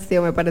esa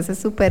canción, me parece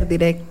súper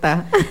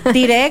directa.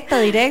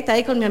 Directa,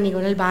 y con mi amigo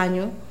en el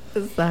baño.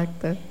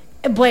 Exacto.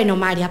 Bueno,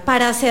 María,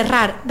 para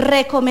cerrar,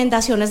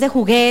 recomendaciones de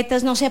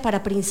juguetes, no sé,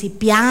 para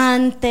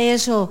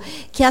principiantes o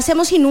qué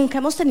hacemos si nunca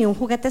hemos tenido un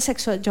juguete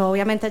sexual. Yo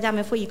obviamente ya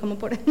me fui como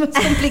por el más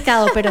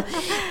complicado,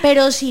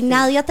 pero si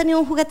nadie ha tenido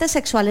un juguete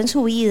sexual en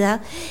su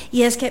vida,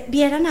 y es que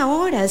vieran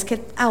ahora, es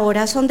que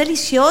ahora son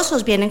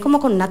deliciosos, vienen como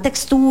con una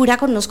textura,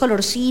 con unos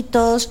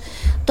colorcitos,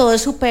 todo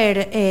es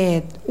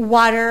súper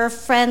water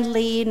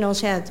friendly, no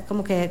sé,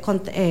 como que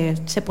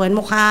se pueden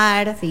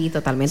mojar, sí,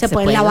 totalmente, se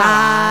pueden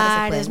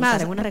lavar, es más,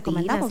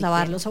 recomendamos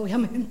lavarlos,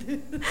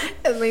 obviamente.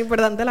 Es muy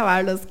importante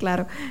lavarlos,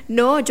 claro.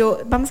 No,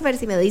 vamos a ver,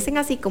 si me dicen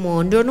así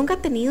como yo nunca he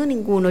tenido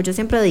ninguno, yo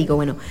siempre digo,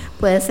 bueno,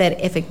 puede ser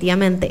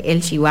efectivamente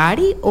el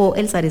shibari o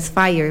el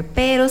satisfier,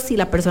 pero si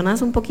la persona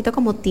es un poquito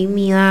como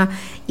tímida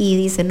y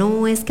dice,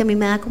 no, es que a mí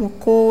me da como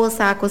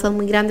cosas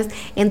muy grandes,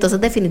 entonces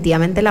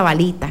definitivamente la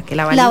balita, que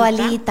la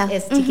balita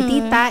es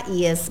chiquitita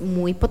y es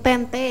muy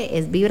potente,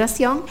 es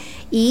vibración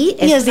y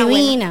es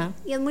divina.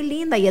 Y es muy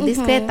linda y es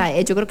discreta.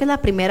 Yo creo que es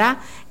la primera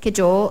que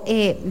yo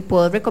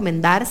puedo recomendar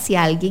si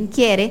alguien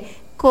quiere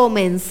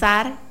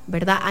comenzar,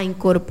 ¿verdad?, a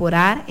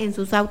incorporar en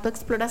sus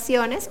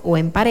autoexploraciones o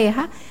en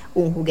pareja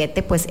un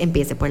juguete, pues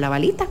empiece por la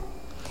balita.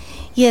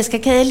 Y es que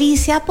qué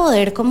delicia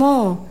poder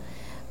como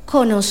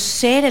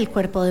conocer el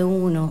cuerpo de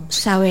uno,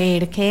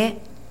 saber que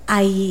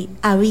ahí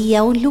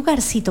había un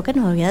lugarcito que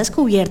no había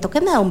descubierto,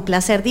 que me da un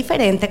placer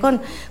diferente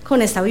con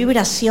esta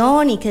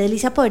vibración, y qué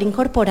delicia poder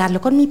incorporarlo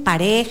con mi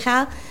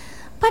pareja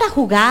para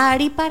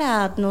jugar y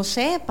para, no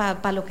sé,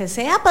 para lo que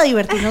sea, para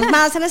divertirnos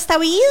más en esta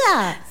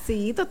vida.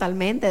 Sí,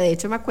 totalmente. De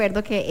hecho, me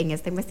acuerdo que en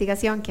esta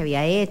investigación que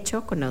había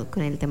hecho con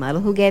el tema de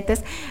los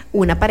juguetes,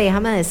 una pareja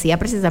me decía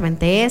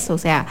precisamente eso. O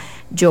sea,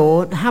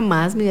 yo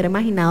jamás me hubiera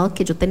imaginado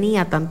que yo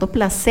tenía tanto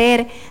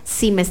placer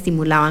si me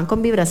estimulaban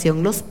con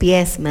vibración los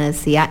pies, me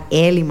decía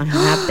él,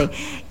 imagínate.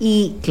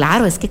 Y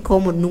claro, es que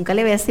como nunca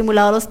le había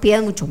estimulado los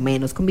pies, mucho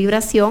menos con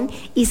vibración,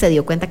 y se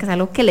dio cuenta que es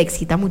algo que le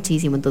excita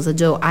muchísimo. Entonces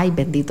yo, ay,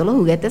 bendito los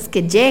juguetes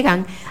que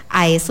llegan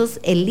a esos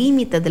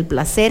límites del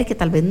placer que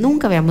tal vez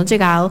nunca habíamos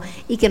llegado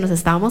y que nos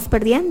estábamos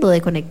perdiendo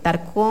de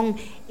conectar con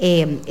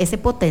ese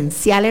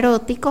potencial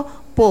erótico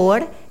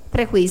por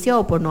prejuicio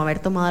o por no haber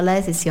tomado la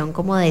decisión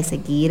como de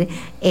seguir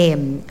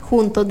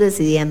juntos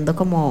decidiendo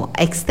como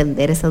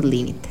extender esos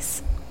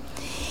límites.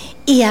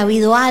 ¿Y ha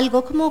habido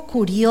algo como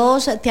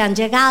curioso? ¿Te han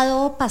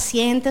llegado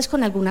pacientes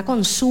con alguna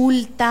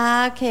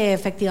consulta que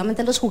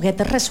efectivamente los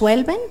juguetes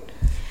resuelven?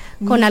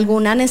 ¿Con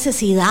alguna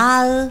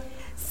necesidad?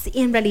 Sí,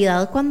 en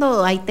realidad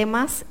cuando hay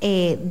temas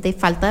de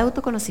falta de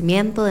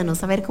autoconocimiento, de no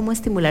saber cómo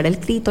estimular el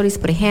clítoris,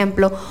 por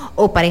ejemplo,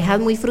 o parejas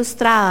muy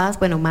frustradas,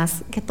 bueno,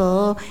 más que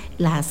todo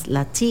las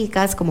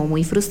chicas como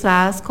muy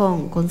frustradas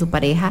con su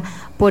pareja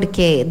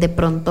porque de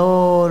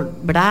pronto,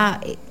 ¿verdad?,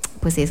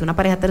 pues si es una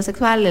pareja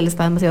heterosexual, él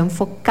está demasiado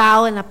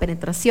enfocado en la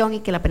penetración y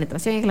que la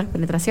penetración y que la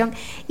penetración.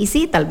 Y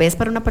sí, tal vez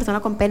para una persona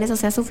con pene eso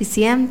sea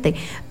suficiente,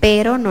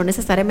 pero no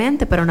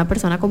necesariamente para una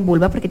persona con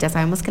vulva, porque ya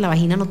sabemos que la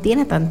vagina no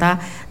tiene tanta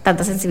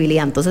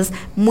sensibilidad. Entonces,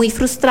 muy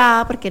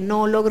frustrada porque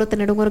no logro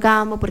tener un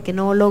orgasmo, porque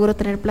no logro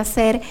tener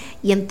placer,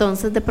 y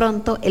entonces de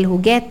pronto el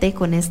juguete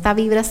con esta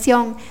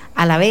vibración,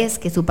 a la vez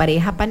que su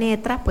pareja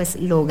penetra, pues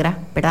logra,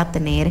 ¿verdad?,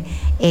 tener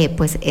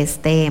pues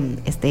este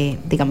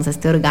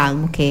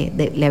orgasmo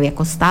que le había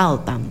costado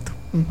tanto.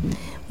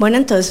 Bueno,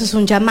 entonces es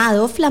un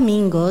llamado,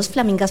 flamingos,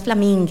 flamingas,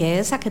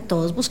 flamingues, a que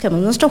todos busquemos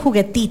nuestro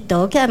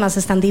juguetito, que además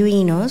están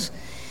divinos.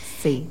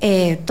 Sí.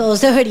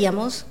 Todos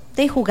deberíamos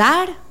de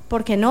jugar,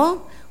 ¿por qué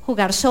no?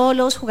 Jugar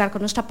solos, jugar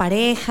con nuestra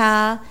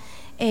pareja,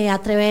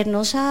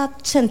 atrevernos a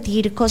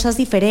sentir cosas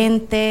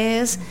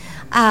diferentes,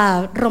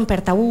 a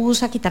romper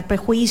tabús, a quitar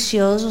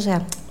prejuicios, o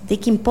sea, ¿de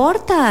qué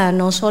importa?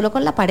 No solo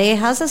con la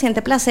pareja se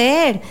siente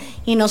placer,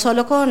 y no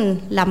solo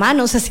con la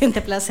mano se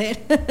siente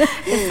placer.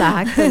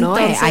 Exacto, ¿no?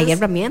 Entonces, hay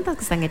herramientas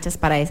que están hechas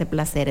para ese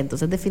placer.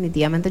 Entonces,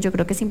 definitivamente yo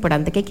creo que es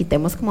importante que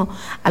quitemos como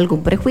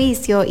algún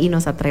prejuicio y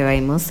nos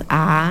atrevemos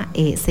a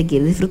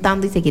seguir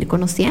disfrutando y seguir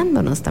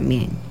conociéndonos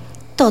también.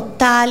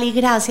 Total, y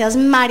gracias,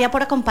 María,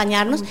 por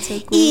acompañarnos.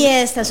 Y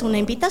esta es una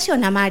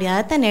invitación a María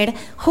de tener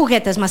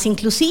juguetes más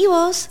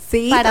inclusivos,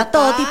 sí, para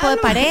todo tipo de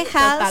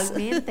parejas.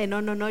 Totalmente,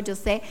 no, yo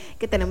sé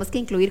que tenemos que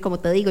incluir, como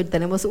te digo,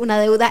 tenemos una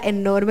deuda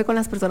enorme con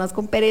las personas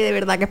con pene, y de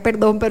verdad que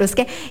perdón, pero es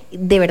que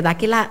de verdad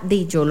que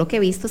yo lo que he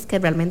visto es que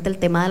realmente el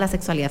tema de la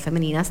sexualidad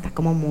femenina está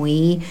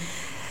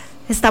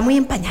muy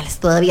en pañales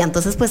todavía.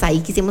 Entonces pues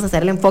ahí quisimos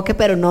hacer el enfoque,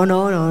 pero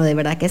no, de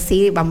verdad que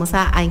sí, vamos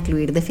a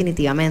incluir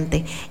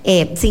definitivamente.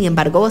 Sin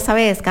embargo, vos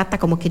sabés, Cata,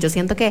 como que yo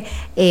siento que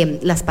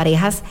las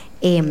parejas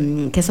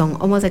que son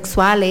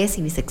homosexuales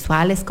y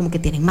bisexuales como que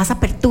tienen más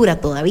apertura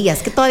todavía.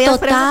 Es que todavía las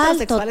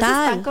parejas heterosexuales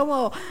están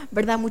como,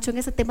 ¿verdad?, mucho en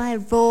ese tema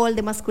del rol,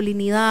 de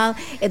masculinidad.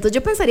 Entonces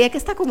yo pensaría que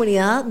esta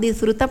comunidad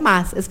disfruta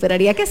más,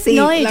 esperaría que sí.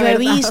 No, y yo he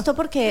visto,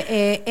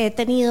 porque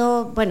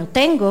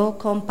tengo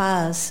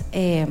compas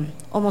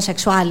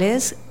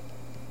homosexuales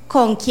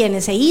con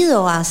quienes he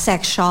ido a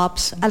sex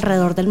shops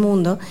alrededor del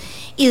mundo,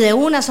 y de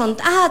una son,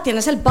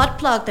 tienes el butt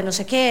plug de no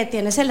sé qué,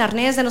 tienes el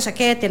arnés de no sé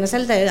qué, tienes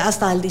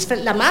hasta el disfraz,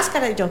 la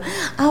máscara, y yo,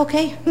 ok.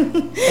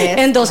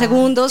 En 2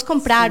 segundos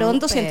compraron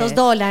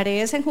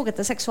 $200 en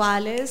juguetes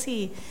sexuales,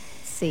 y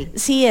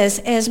sí,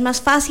 es más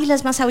fácil,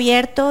 es más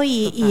abierto,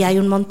 y hay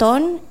un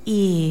montón,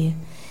 y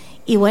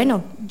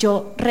bueno,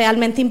 yo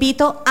realmente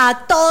invito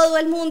a todo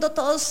el mundo,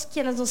 todos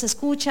quienes nos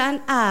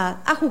escuchan,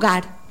 a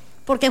jugar,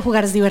 porque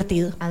jugar es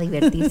divertido. A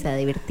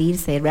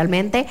divertirse,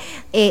 realmente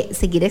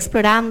seguir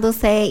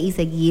explorándose y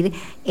seguir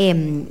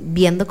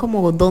viendo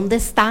como dónde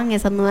están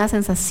esas nuevas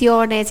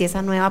sensaciones y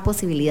esa nueva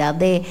posibilidad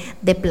de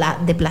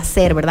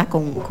placer, ¿verdad?,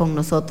 con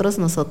nosotros,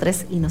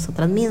 nosotras y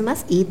nosotras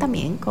mismas, y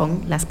también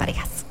con las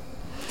parejas.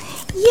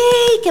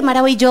 ¡Yay! ¡Qué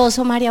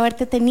maravilloso, María,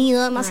 haberte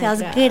tenido! Demasiadas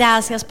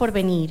gracias por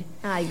venir.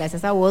 Ay,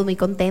 gracias a vos, muy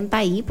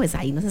contenta, y pues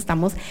ahí nos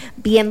estamos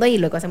viendo y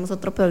luego hacemos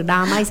otro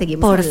programa y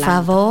seguimos por hablando.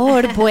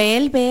 Favor,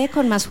 vuelve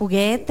con más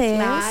juguetes.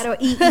 Claro,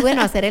 y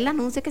bueno, hacer el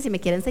anuncio que si me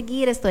quieren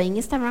seguir, estoy en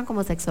Instagram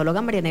como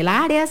sexóloga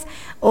Marianela Arias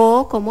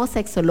o como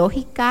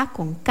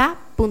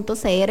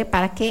sexológica.cr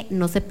para que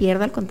no se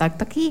pierda el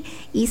contacto aquí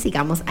y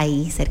sigamos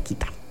ahí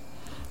cerquita.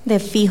 De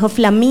fijo,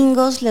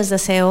 flamingos, les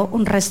deseo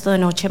un resto de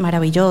noche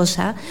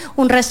maravillosa,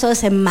 un resto de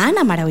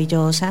semana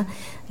maravillosa.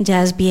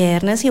 Ya es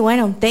viernes y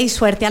bueno, de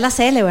suerte a la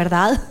Cele,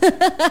 ¿verdad?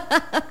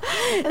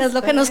 Es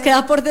lo que nos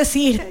queda por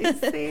decir.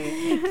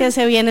 Sí. Que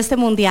se viene este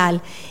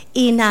mundial.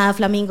 Y nada,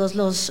 flamingos,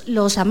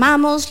 los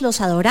amamos, los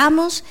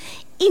adoramos,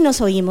 y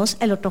nos oímos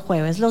el otro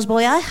jueves. Los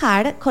voy a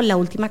dejar con la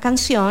última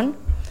canción,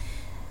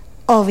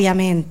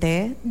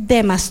 obviamente,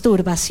 de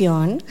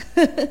masturbación.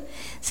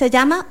 Se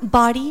llama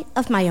Body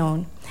of My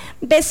Own.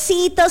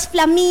 Besitos,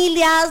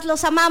 familias,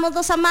 los amamos,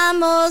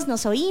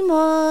 nos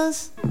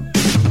oímos.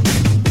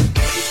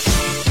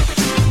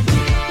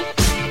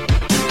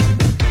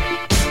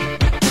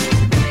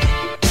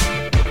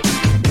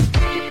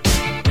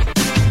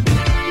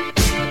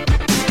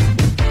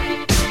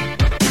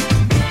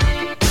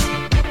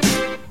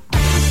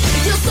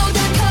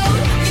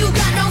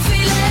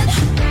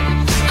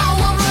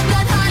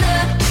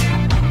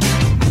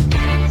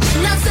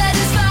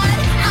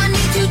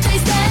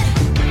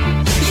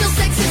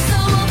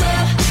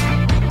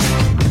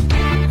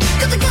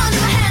 Got the gun in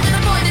my hand and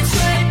I'm pointed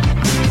straight.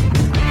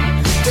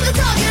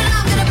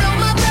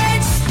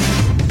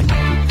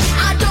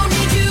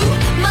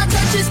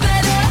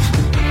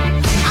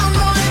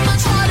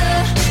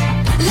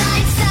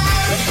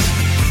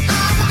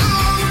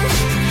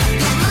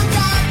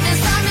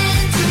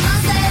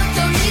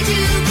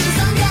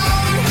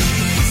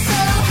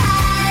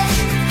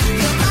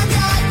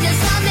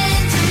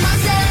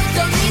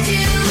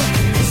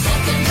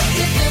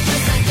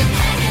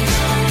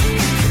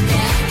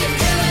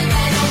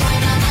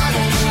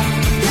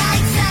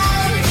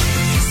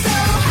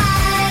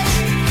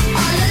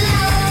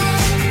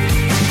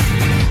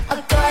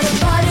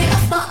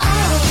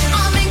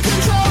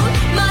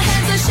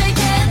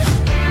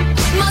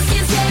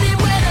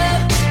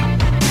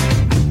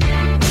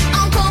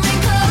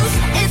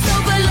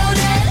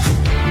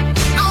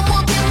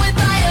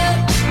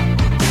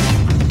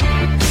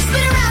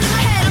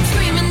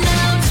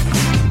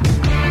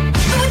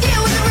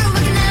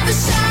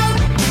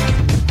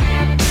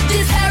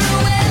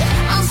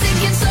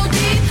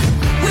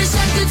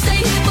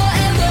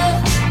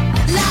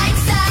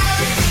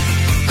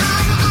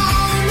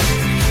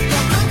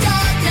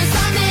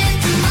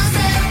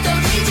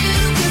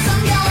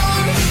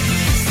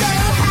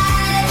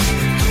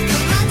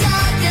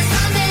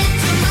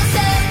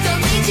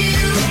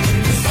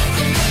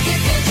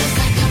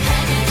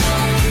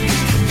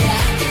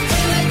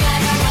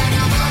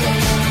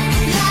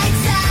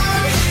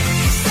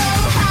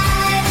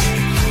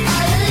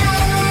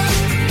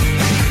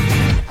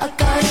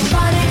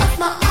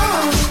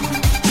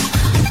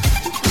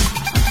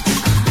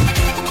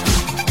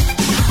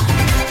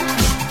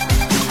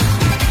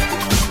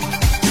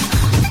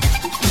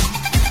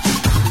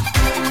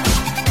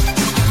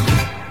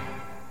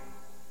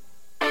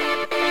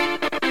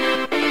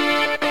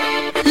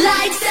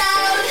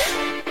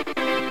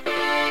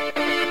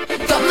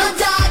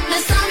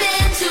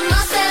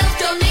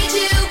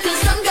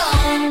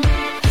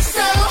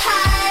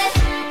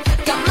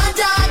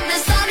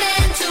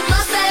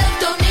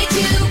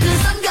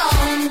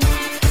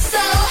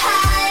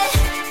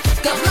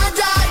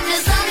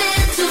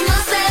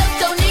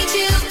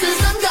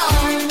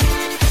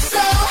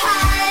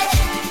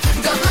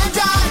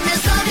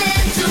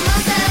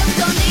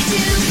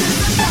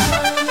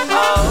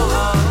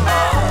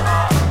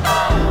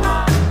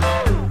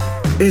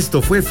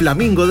 Esto fue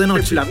Flamingo de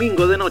Noche.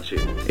 Flamingo de Noche.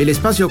 El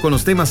espacio con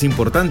los temas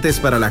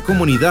importantes para la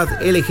comunidad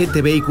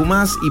LGTBIQ+,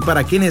 y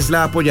para quienes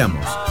la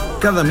apoyamos.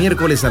 Cada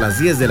miércoles a las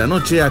 10 de la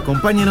noche,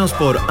 acompáñenos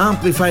por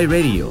Amplify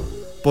Radio,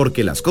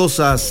 porque las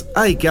cosas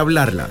hay que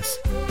hablarlas.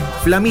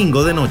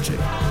 Flamingo de Noche.